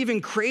 And what's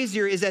even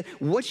crazier is that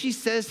what she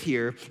says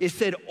here is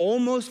said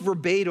almost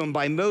verbatim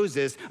by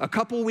Moses a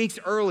couple weeks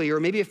earlier,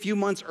 maybe a few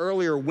months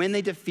earlier, when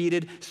they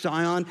defeated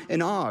Sihon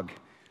and Og.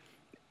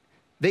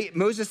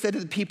 Moses said to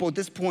the people at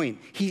this point,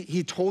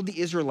 he told the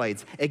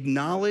Israelites,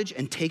 acknowledge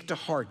and take to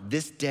heart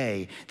this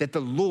day that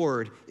the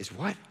Lord is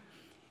what?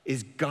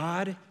 Is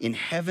God in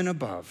heaven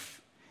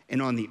above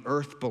and on the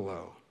earth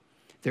below.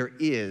 There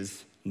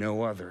is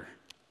no other.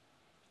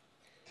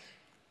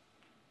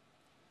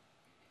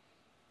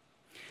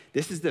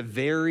 This is the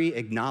very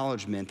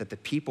acknowledgement that the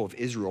people of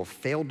Israel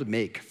failed to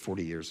make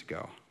 40 years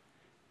ago.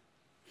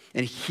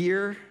 And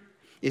here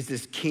is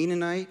this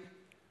Canaanite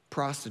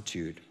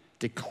prostitute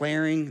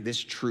declaring this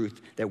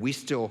truth that we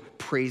still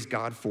praise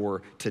God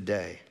for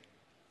today.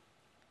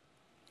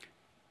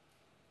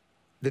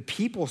 The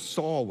people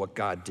saw what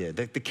God did.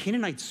 The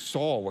Canaanites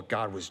saw what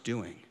God was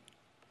doing.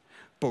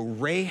 But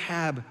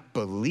Rahab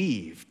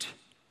believed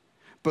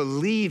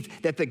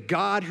that the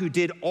God who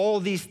did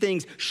all these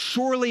things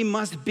surely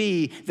must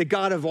be the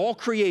God of all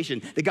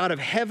creation, the God of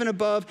heaven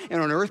above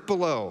and on earth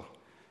below.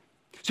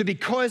 So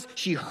because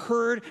she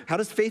heard, how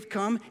does faith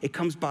come? It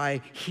comes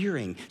by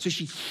hearing. So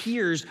she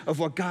hears of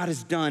what God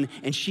has done,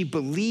 and she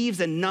believes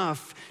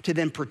enough to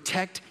then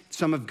protect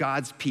some of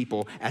God's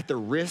people at the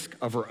risk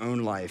of her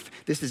own life.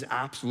 This is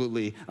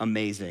absolutely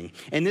amazing.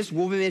 And this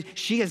woman,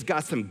 she has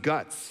got some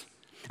guts.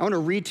 I want to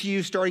read to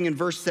you starting in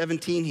verse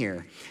 17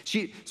 here.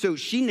 So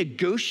she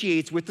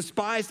negotiates with the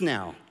spies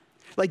now.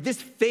 Like,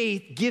 this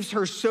faith gives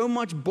her so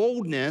much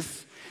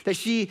boldness that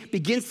she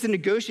begins to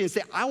negotiate and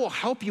say, I will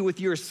help you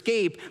with your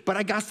escape, but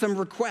I got some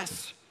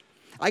requests.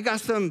 I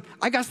got some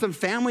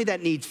family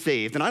that needs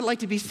saved, and I'd like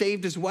to be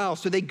saved as well.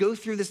 So they go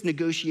through this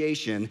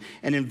negotiation,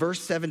 and in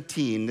verse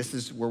 17, this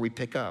is where we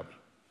pick up.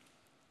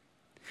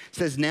 It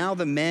says, now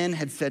the men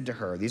had said to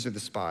her, these are the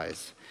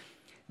spies,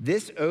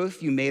 this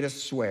oath you made us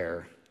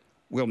swear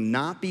will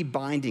not be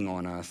binding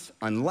on us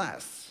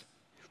unless,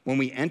 when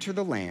we enter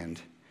the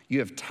land, you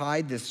have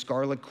tied this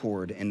scarlet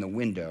cord in the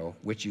window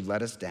which you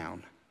let us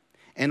down.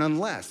 And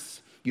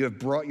unless you have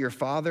brought your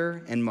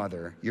father and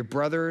mother, your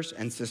brothers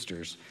and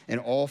sisters,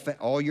 and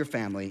all your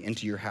family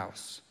into your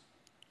house.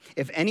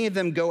 If any of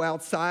them go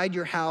outside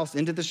your house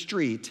into the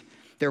street,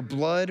 their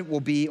blood will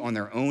be on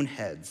their own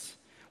heads.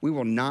 We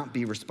will not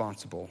be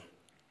responsible.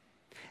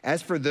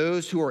 As for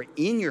those who are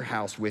in your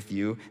house with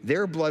you,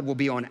 their blood will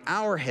be on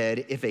our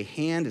head if a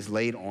hand is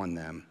laid on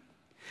them.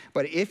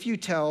 But if you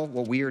tell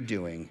what we are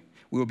doing,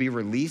 we will be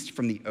released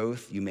from the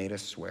oath you made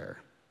us swear.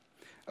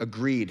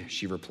 Agreed,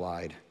 she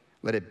replied.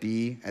 Let it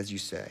be as you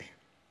say.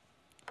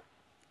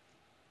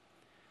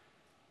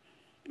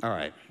 All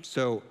right,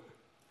 so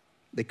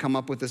they come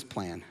up with this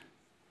plan.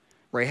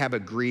 Rahab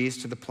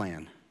agrees to the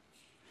plan.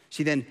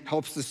 She then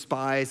helps the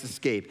spies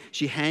escape.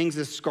 She hangs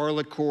a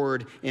scarlet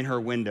cord in her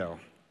window.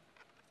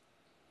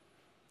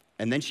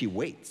 And then she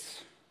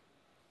waits.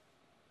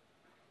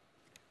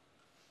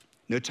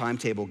 No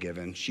timetable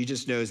given. She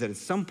just knows that at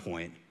some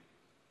point,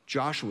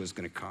 Joshua is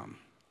going to come.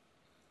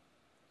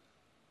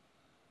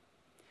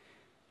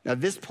 Now,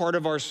 this part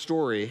of our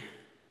story,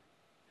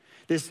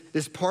 this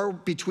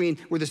part between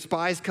where the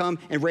spies come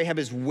and Rahab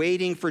is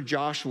waiting for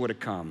Joshua to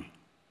come,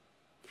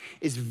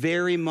 is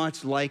very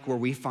much like where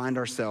we find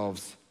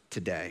ourselves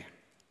today.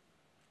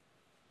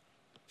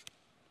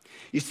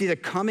 You see, the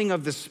coming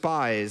of the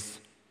spies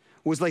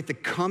was like the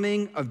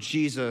coming of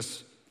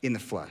Jesus in the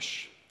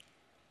flesh.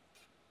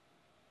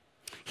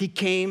 He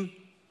came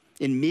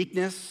in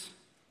meekness.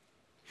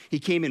 He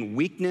came in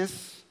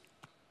weakness.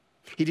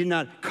 He did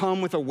not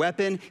come with a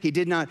weapon. He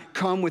did not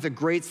come with a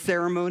great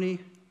ceremony.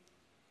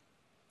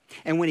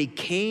 And when he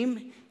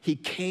came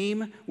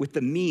with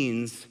the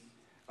means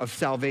of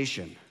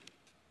salvation.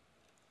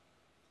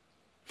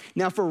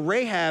 Now, for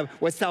Rahab,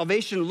 what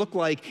salvation looked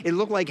like, it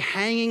looked like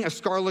hanging a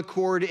scarlet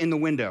cord in the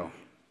window.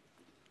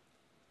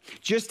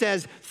 Just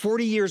as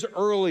 40 years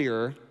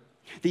earlier,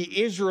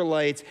 the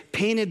Israelites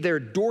painted their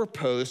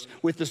doorposts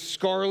with the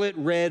scarlet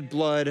red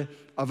blood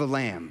of a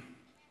lamb.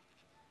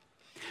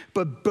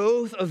 But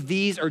both of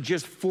these are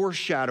just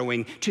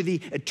foreshadowing to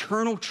the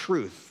eternal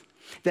truth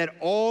that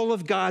all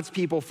of God's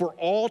people for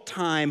all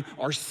time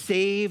are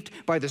saved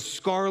by the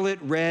scarlet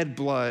red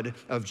blood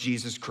of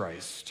Jesus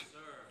Christ.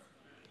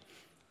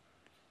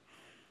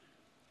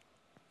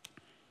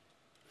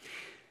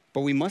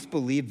 But we must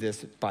believe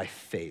this by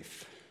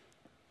faith.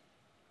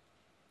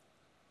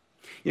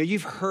 You know,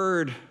 you've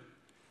heard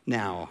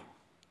now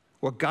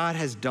what God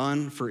has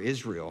done for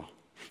Israel.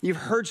 You've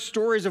heard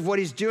stories of what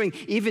he's doing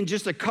even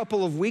just a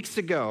couple of weeks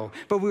ago.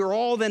 But we were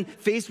all then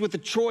faced with a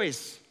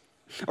choice.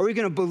 Are we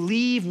going to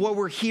believe what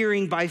we're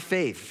hearing by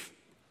faith?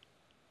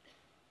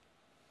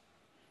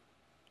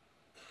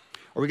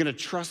 Are we going to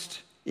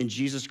trust in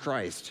Jesus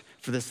Christ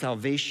for the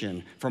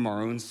salvation from our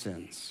own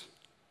sins?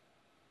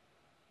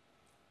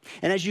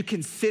 And as you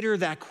consider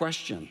that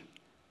question,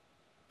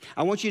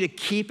 I want you to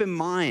keep in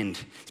mind,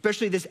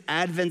 especially this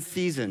Advent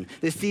season,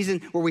 this season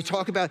where we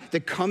talk about the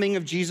coming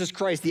of Jesus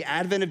Christ, the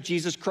advent of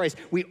Jesus Christ.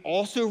 We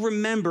also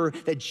remember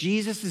that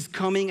Jesus is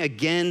coming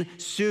again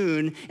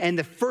soon, and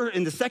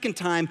the second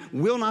time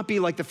will not be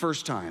like the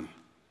first time.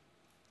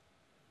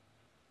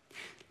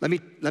 Let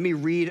me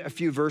read a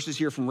few verses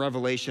here from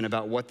Revelation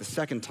about what the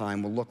second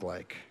time will look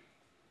like.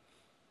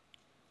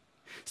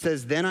 It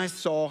says, "Then I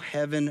saw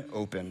heaven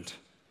opened,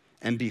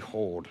 and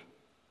behold,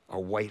 a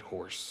white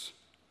horse.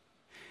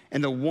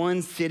 And the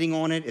one sitting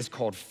on it is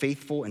called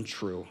Faithful and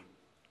True.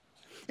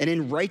 And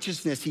in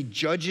righteousness he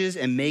judges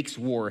and makes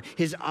war.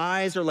 His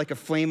eyes are like a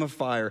flame of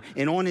fire,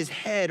 and on his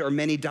head are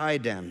many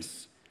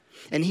diadems.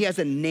 And he has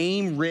a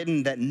name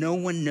written that no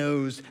one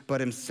knows but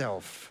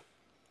himself.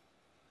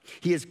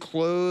 He is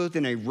clothed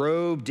in a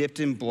robe dipped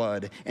in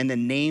blood, and the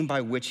name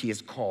by which he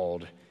is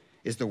called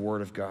is the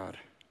Word of God."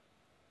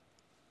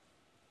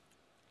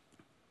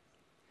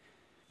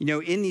 You know,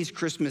 in these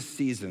Christmas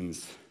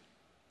seasons,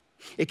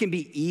 it can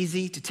be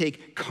easy to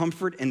take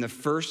comfort in the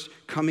first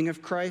coming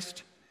of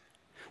Christ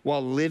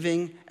while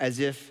living as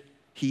if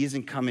he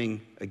isn't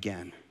coming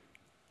again.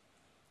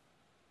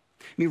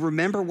 I mean,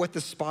 remember what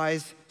the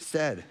spies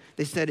said.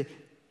 They said,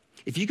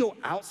 if you go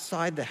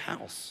outside the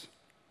house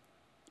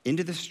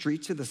into the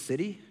streets of the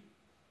city,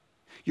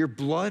 your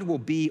blood will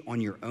be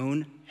on your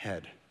own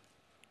head.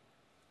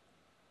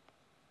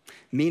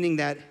 Meaning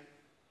that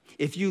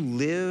if you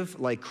live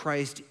like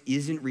Christ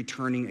isn't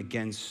returning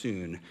again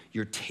soon,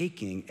 you're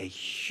taking a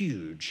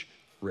huge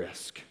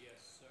risk.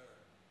 Yes, sir.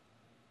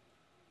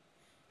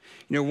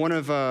 You know, one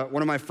of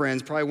my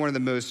friends, probably one of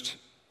the most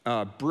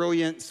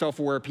brilliant,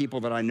 self-aware people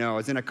that I know, I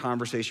was in a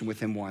conversation with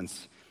him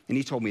once, and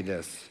he told me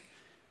this.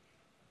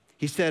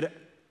 He said,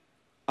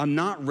 "I'm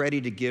not ready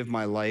to give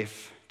my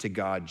life to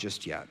God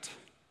just yet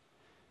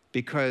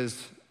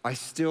because I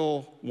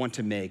still want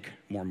to make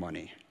more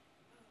money."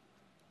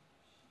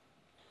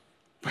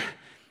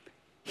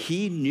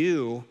 He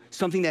knew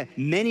something that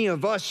many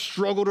of us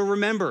struggle to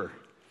remember,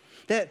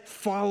 that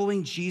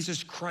following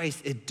Jesus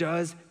Christ, it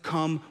does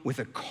come with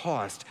a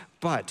cost.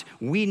 But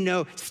we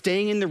know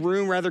staying in the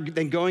room rather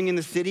than going in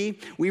the city,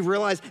 we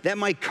realize that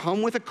might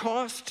come with a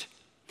cost,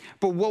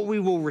 but what we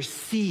will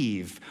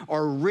receive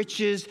are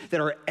riches that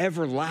are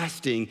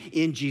everlasting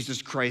in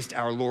Jesus Christ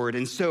our Lord.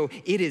 And so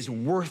it is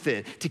worth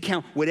it to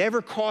count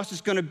whatever cost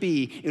it's going to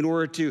be in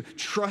order to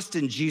trust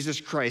in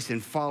Jesus Christ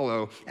and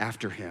follow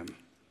after him.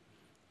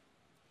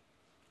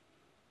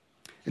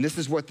 And this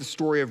is what the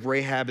story of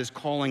Rahab is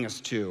calling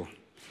us to.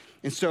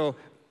 And so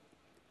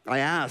I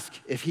ask,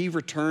 if he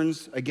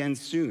returns again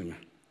soon,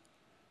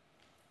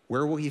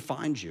 where will he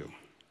find you?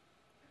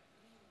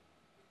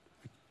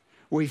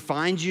 Will he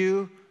find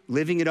you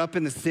living it up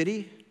in the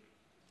city?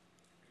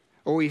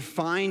 Or will he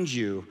find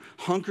you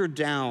hunkered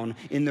down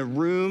in the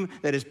room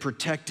that is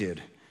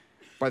protected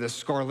by the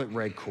scarlet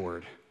red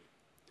cord,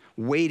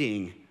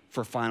 waiting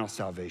for final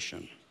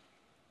salvation?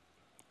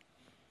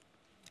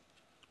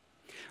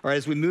 All right,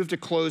 as we move to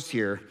close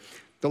here,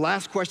 the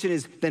last question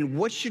is, then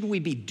what should we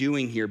be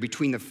doing here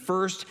between the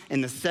first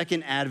and the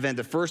second advent,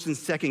 the first and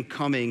second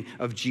coming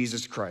of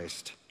Jesus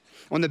Christ?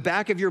 On the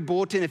back of your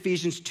bulletin,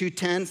 Ephesians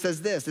 2:10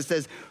 says this. It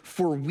says,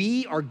 "For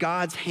we are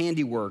God's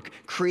handiwork,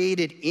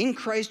 created in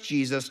Christ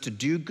Jesus to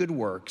do good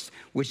works,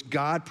 which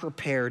God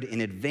prepared in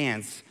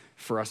advance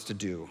for us to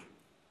do."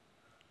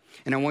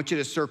 And I want you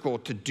to circle,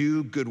 to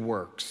do good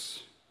works.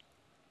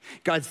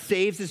 God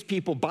saves his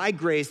people by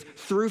grace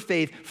through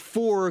faith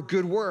for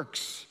good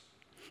works.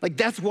 Like,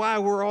 that's why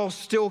we're all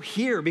still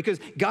here, because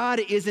God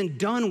isn't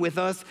done with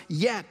us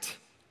yet.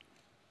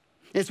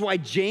 It's why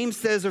James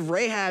says of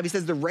Rahab, he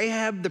says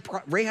Rahab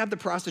the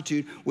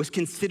prostitute was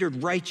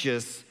considered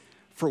righteous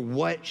for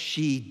what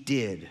she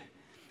did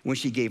when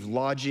she gave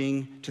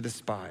lodging to the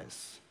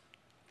spies.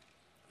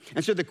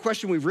 And so the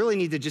question we really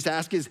need to just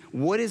ask is,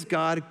 what is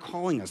God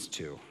calling us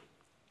to?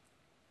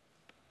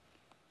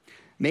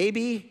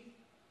 Maybe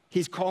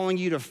he's calling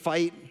you to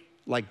fight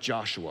like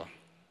Joshua.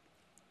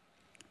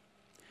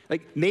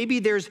 Like, maybe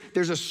there's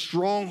a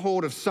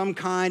stronghold of some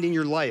kind in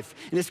your life,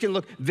 and this can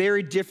look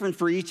very different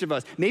for each of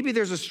us. Maybe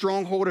there's a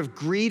stronghold of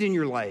greed in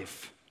your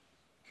life,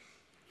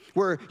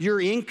 where your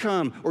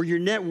income or your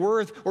net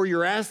worth or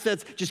your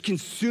assets just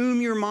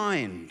consume your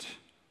mind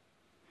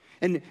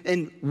and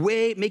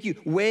make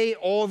you weigh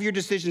all of your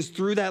decisions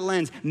through that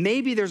lens.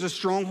 Maybe there's a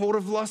stronghold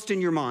of lust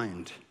in your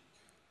mind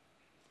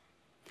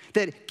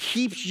that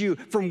keeps you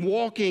from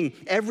walking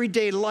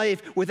everyday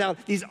life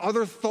without these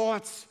other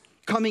thoughts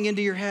coming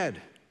into your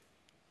head.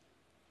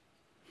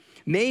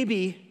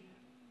 Maybe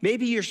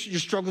your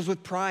struggles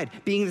with pride,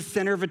 being the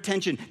center of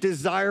attention,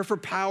 desire for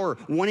power,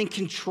 wanting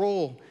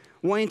control,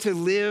 wanting to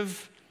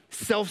live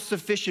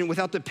self-sufficient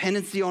without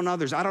dependency on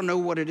others. I don't know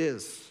what it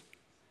is.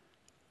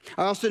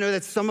 I also know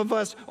that some of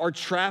us are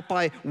trapped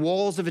by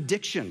walls of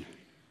addiction.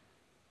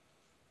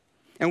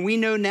 And we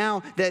know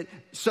now that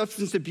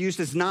substance abuse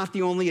is not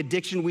the only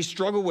addiction we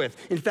struggle with.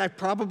 In fact,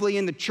 probably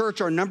in the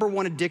church, our number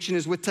one addiction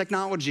is with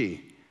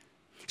technology.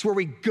 It's where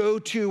we go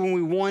to when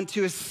we want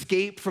to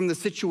escape from the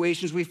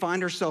situations we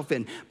find ourselves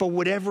in. But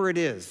whatever it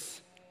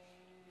is,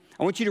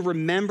 I want you to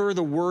remember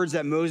the words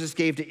that Moses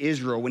gave to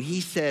Israel when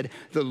he said,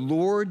 "The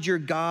Lord your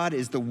God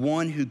is the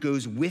one who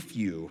goes with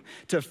you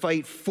to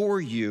fight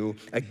for you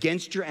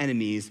against your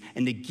enemies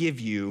and to give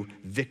you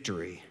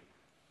victory."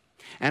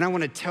 And I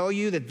want to tell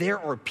you that there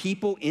are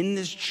people in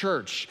this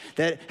church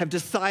that have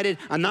decided,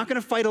 I'm not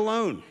going to fight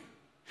alone.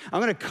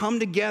 I'm going to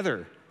come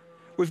together.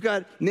 We've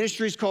got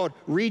ministries called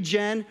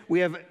Regen. We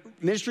have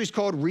ministries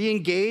called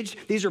Re-Engage.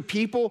 These are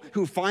people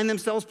who find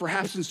themselves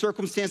perhaps in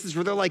circumstances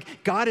where they're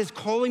like, God is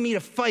calling me to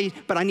fight,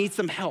 but I need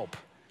some help.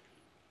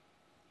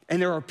 And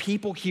there are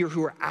people here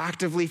who are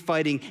actively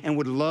fighting and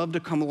would love to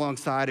come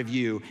alongside of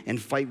you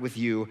and fight with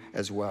you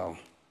as well.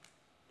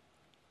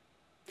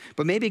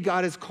 But maybe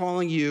God is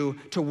calling you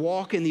to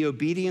walk in the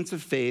obedience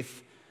of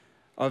faith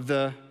of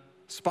the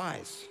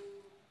spies.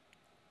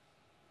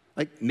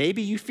 Like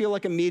maybe you feel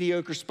like a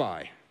mediocre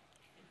spy.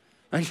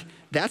 Like,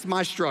 that's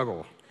my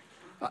struggle.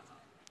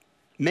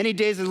 Many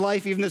days in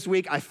life, even this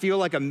week, I feel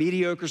like a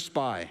mediocre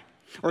spy.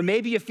 Or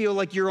maybe you feel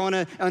like you're on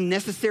a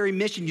unnecessary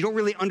mission. You don't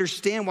really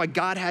understand why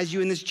God has you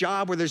in this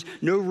job where there's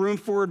no room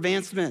for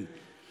advancement.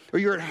 Or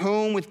you're at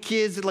home with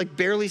kids that like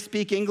barely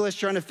speak English,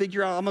 trying to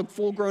figure out, I'm a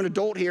full-grown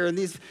adult here and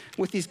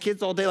with these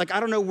kids all day. Like,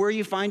 I don't know where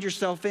you find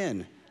yourself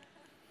in.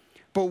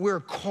 But we're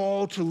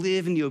called to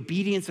live in the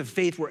obedience of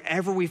faith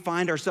wherever we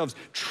find ourselves,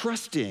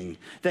 trusting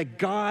that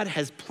God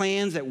has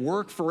plans at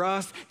work for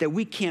us that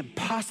we can't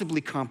possibly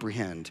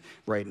comprehend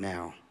right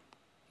now.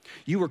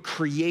 You were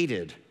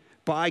created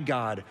by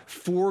God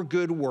for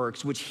good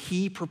works, which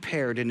he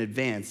prepared in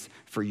advance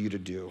for you to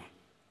do.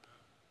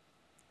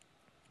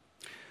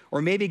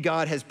 Or maybe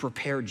God has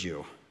prepared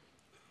you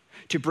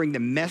to bring the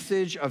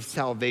message of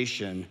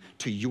salvation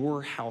to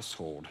your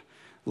household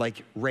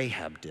like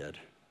Rahab did.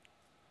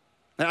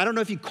 And I don't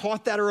know if you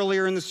caught that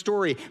earlier in the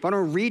story, but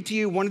I'm going to read to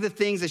you one of the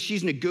things that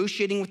she's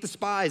negotiating with the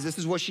spies. This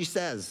is what she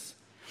says.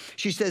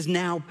 She says,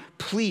 "Now,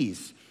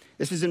 please,"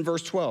 this is in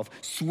verse 12,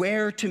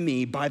 "swear to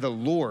me by the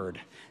Lord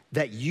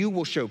that you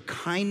will show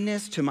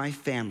kindness to my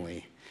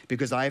family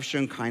because I have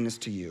shown kindness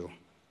to you.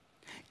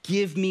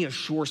 Give me a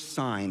sure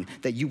sign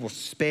that you will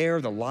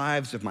spare the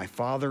lives of my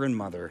father and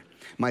mother,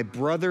 my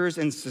brothers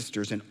and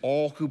sisters, and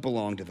all who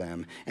belong to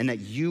them, and that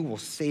you will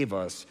save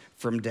us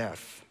from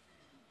death."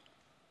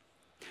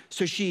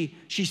 So she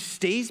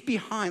stays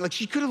behind. Like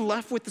she could have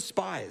left with the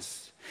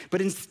spies,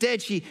 but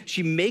instead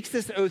she makes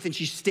this oath and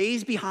she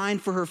stays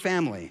behind for her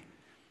family.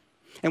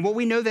 And what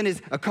we know then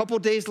is a couple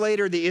days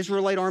later, the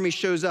Israelite army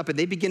shows up and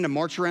they begin to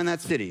march around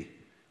that city.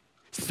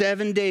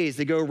 7 days,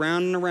 they go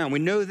around and around. We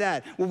know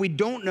that. What we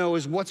don't know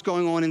is what's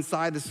going on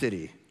inside the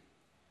city.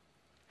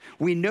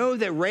 We know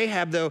that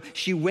Rahab, though,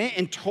 she went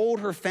and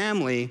told her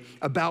family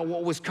about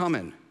what was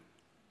coming.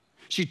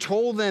 She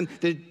told them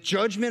the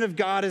judgment of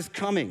God is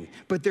coming,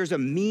 but there's a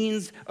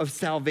means of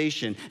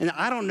salvation. And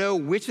I don't know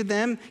which of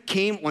them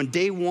came on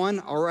day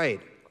one. All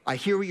right, I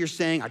hear what you're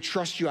saying. I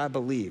trust you. I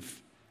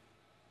believe.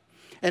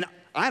 And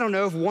I don't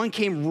know if one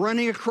came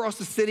running across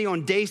the city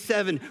on day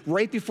 7,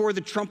 right before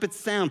the trumpets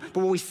sound.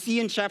 But what we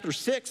see in chapter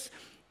 6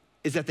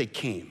 is that they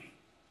came.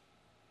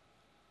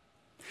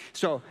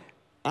 So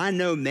I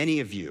know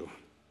many of you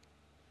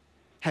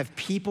have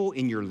people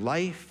in your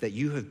life that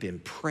you have been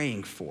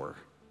praying for,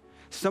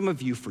 some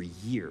of you for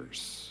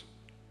years.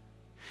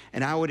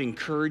 And I would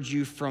encourage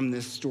you from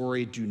this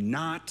story, do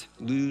not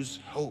lose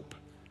hope.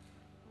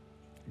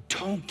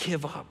 Don't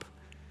give up.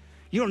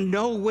 You don't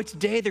know which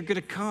day they're going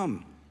to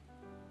come.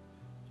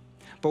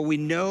 But we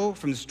know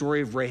from the story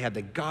of Rahab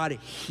that God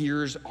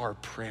hears our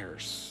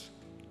prayers.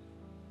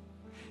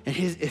 And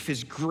if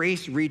his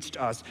grace reached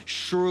us,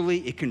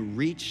 surely it can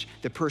reach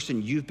the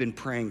person you've been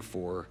praying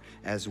for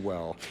as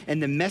well.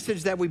 And the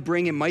message that we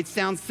bring, it might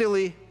sound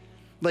silly,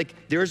 like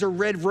there's a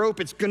red rope,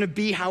 it's gonna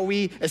be how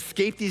we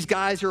escape these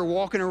guys who are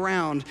walking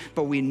around,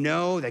 but we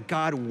know that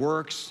God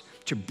works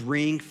to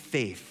bring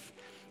faith,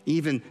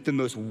 even the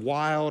most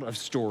wild of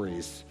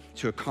stories,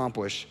 to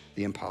accomplish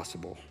the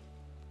impossible.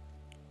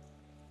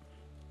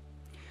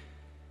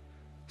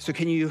 So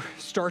can you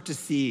start to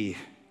see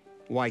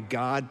why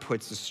God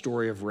puts the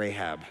story of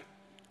Rahab,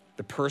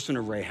 the person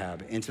of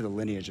Rahab, into the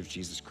lineage of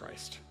Jesus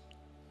Christ?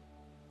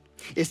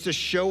 It's to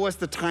show us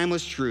the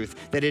timeless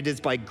truth that it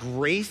is by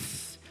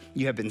grace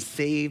you have been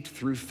saved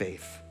through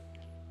faith.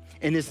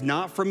 And it's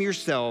not from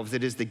yourselves,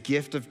 it is the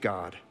gift of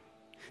God,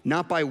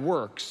 not by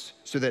works,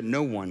 so that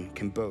no one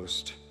can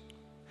boast.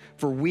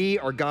 For we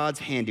are God's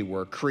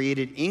handiwork,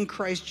 created in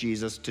Christ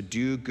Jesus to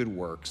do good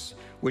works,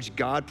 which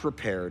God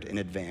prepared in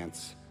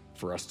advance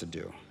for us to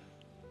do.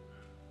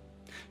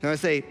 Now I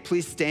say,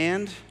 please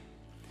stand,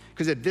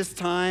 because at this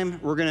time,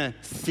 we're gonna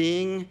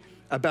sing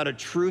about a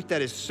truth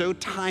that is so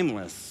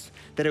timeless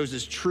that it was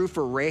as true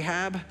for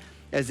Rahab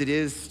as it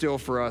is still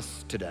for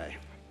us today.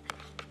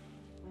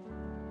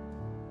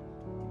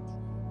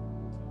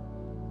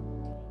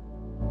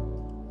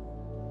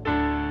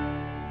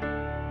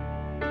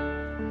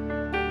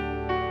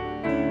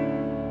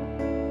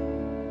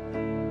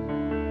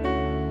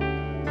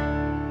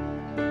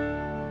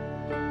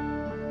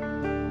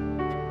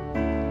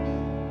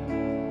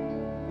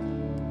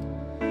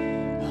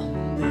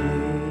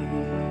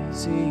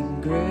 Amazing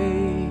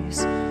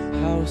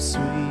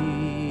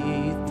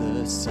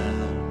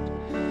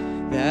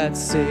that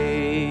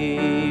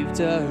saved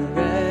a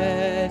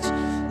wretch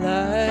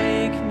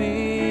like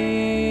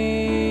me.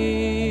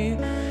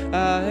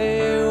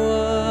 I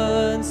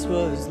once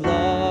was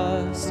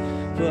lost,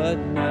 but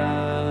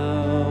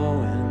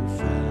now am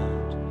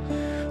found,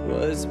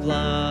 was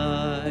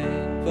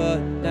blind,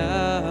 but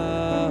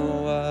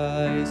now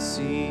I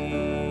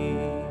see.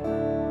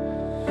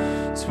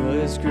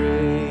 'Twas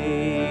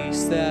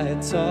grace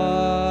that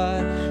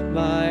taught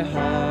my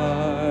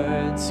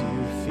heart to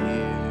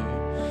fear,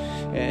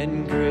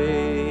 and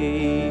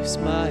grace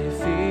my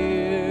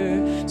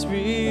fears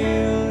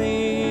relieved.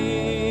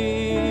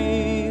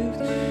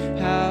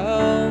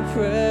 How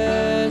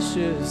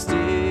precious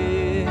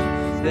did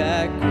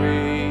that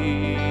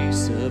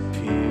grace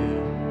appear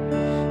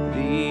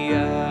the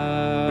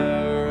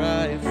hour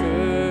I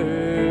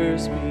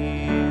first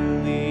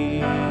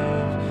believed.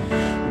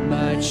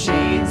 My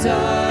chains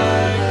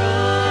are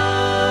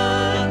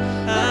gone,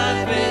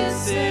 I've been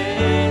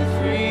set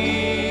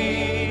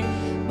free.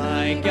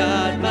 My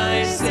God,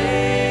 my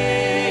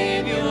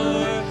Savior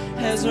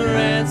has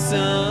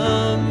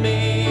ransomed me.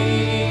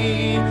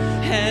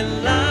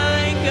 And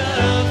like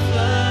a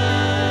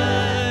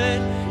flood,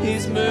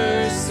 His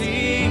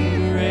mercy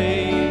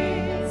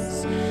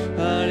reigns.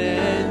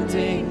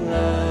 Unending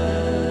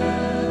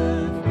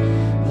love,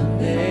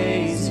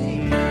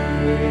 amazing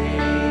grace.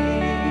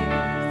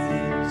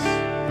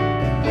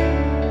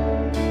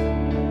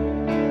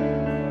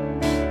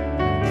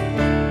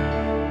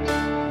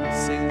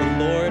 Sing, the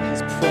Lord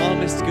has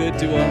promised good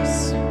to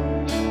us.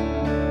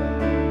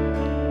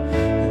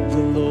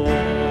 The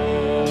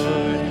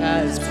Lord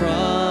has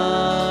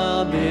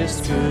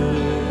promised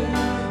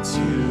good to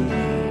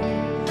me.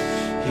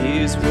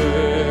 His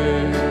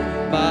word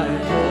my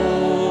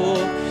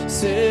hope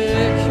secures.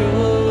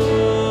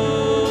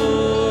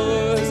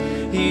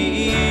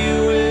 He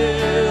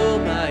will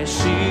my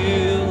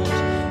shield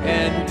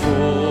and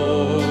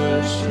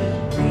portion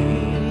be,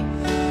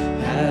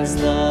 as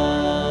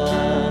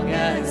long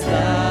as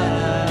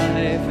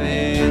life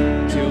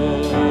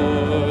endures.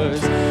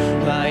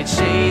 My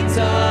chains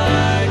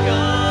are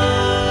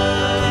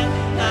gone,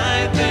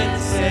 I've been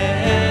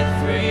set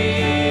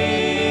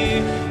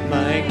free.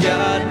 My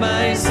God,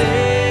 my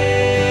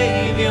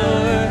Savior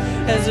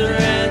has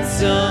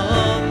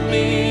ransomed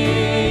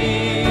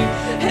me.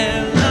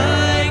 And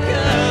like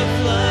a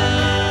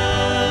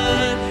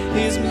flood,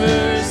 His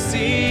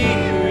mercy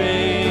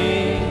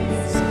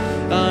reigns.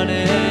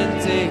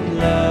 Unending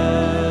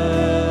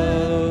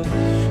love,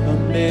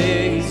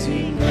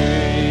 amazing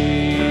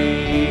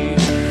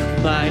grace.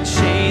 My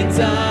chains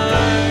are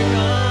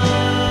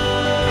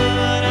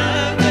gone,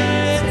 I've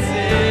been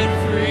set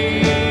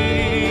free.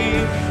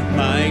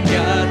 My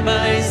God,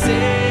 my Savior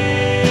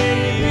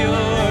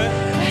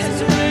has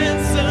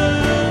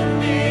ransomed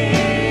me.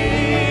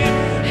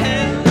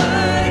 And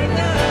like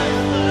the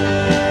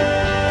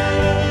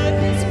flood,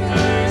 His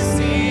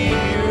mercy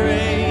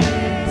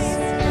reigns.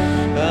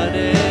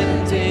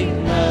 Unending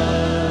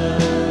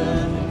love,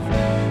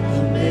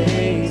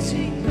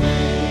 amazing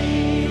grace.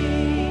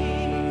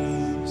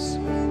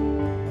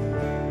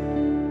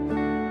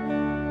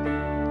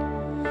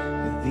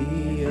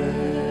 The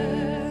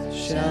earth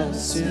shall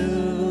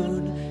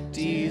soon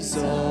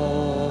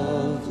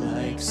dissolve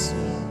like snow.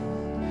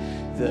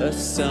 The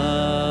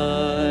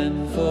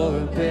sun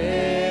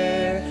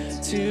forbear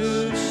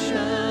to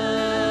shine,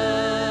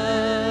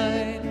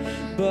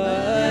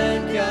 but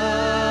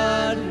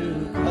God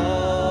who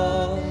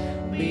called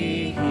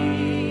me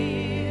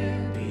here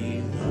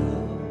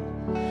below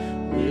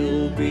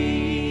will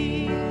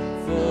be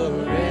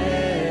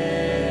forever.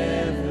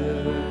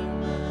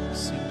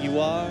 Sing, you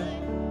are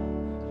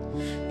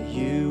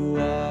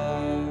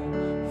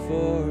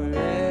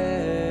forever.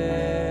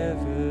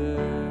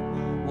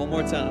 One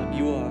more time,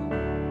 you are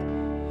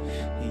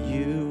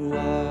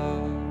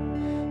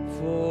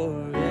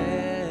forever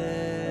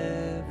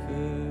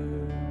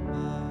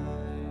mine.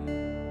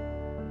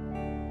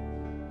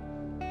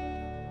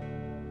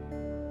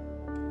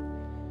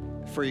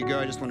 Before you go,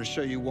 I just want to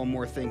show you one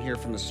more thing here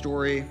from the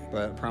story,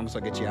 but I promise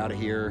I'll get you out of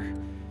here.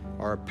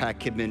 Our Pat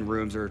Kidman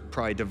rooms are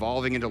probably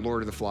devolving into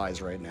Lord of the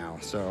Flies right now,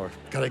 so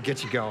gotta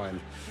get you going.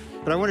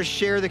 But I want to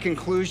share the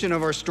conclusion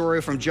of our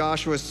story from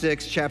Joshua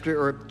 6,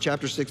 chapter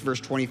 6, verse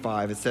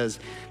 25. It says,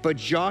 "But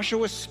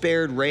Joshua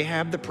spared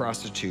Rahab the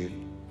prostitute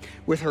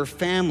with her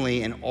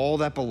family and all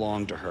that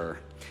belonged to her,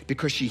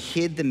 because she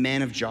hid the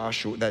men of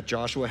Joshua that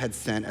Joshua had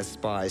sent as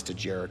spies to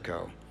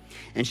Jericho.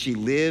 And she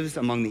lives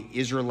among the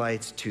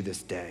Israelites to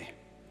this day."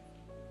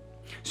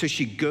 So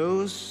she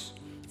goes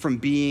from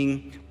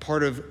being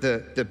part of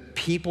the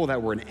people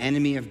that were an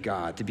enemy of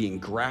God to being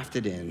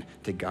grafted in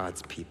to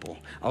God's people,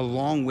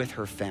 along with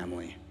her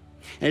family.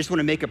 And I just want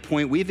to make a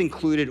point. We've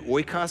included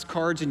oikos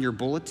cards in your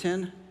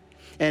bulletin.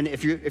 And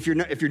if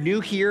you're new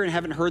here and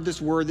haven't heard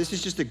this word, this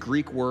is just a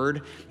Greek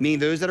word, meaning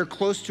those that are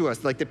close to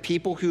us, like the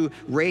people who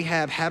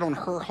Rahab had on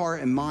her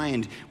heart and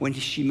mind when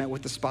she met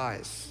with the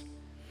spies.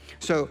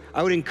 So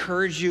I would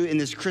encourage you in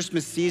this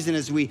Christmas season,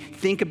 as we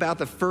think about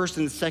the first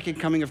and the second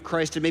coming of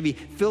Christ, to maybe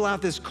fill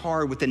out this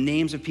card with the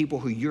names of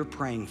people who you're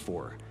praying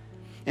for.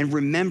 and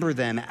remember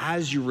them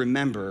as you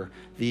remember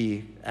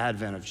the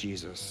advent of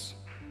Jesus.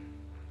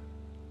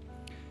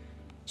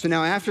 So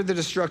now after the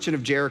destruction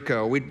of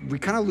Jericho, we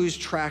kind of lose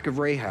track of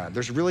Rahab.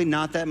 There's really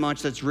not that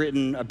much that's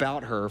written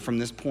about her from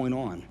this point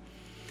on.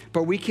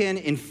 But we can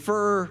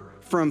infer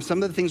from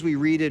some of the things we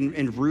read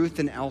in Ruth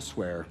and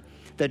elsewhere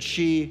that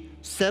she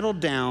settled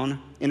down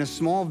in a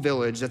small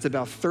village that's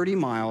about 30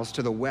 miles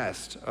to the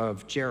west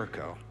of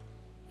Jericho.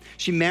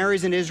 She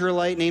marries an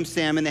Israelite named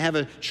Sam, and they have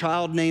a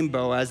child named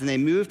Boaz, and they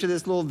move to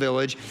this little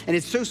village. And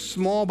it's so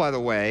small, by the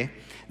way,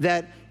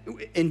 that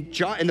in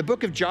the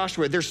book of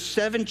Joshua, there's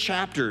 7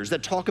 chapters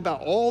that talk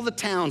about all the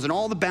towns and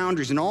all the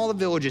boundaries and all the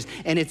villages,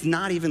 and it's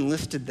not even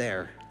listed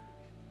there.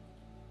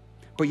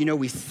 But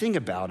we sing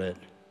about it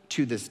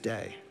to this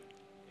day.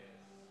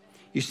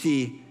 You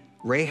see,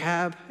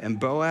 Rahab and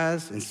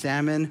Boaz and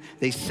Salmon,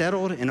 they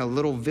settled in a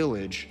little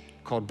village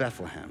called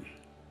Bethlehem.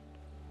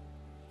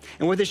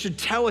 And what this should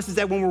tell us is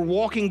that when we're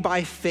walking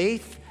by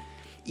faith,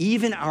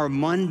 even our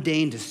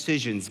mundane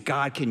decisions,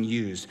 God can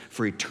use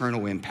for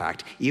eternal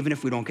impact, even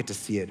if we don't get to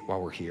see it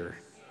while we're here.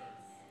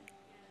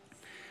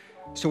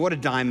 So what a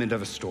diamond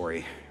of a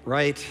story,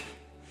 right?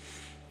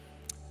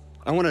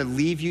 I want to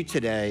leave you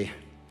today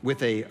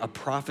with a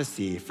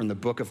prophecy from the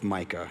book of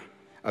Micah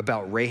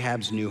about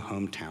Rahab's new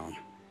hometown.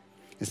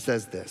 It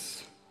says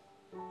this: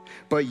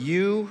 "But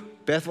you,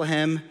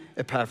 Bethlehem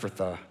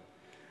Ephrathah,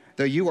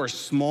 though you are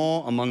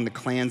small among the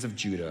clans of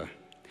Judah,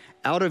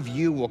 out of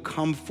you will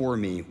come for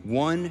me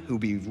one who will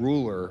be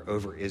ruler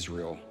over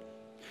Israel,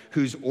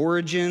 whose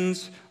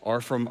origins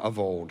are from of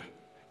old,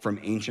 from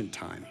ancient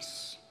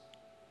times."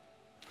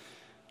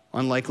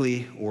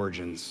 Unlikely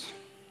origins.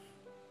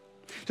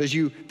 So as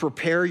you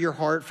prepare your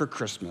heart for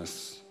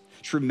Christmas,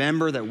 just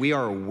remember that we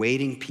are a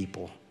waiting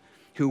people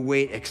who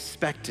wait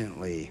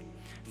expectantly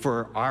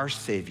for our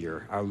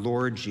Savior, our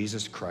Lord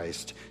Jesus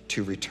Christ,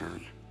 to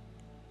return.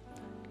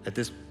 At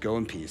this, go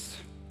in peace.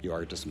 You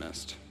are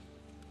dismissed.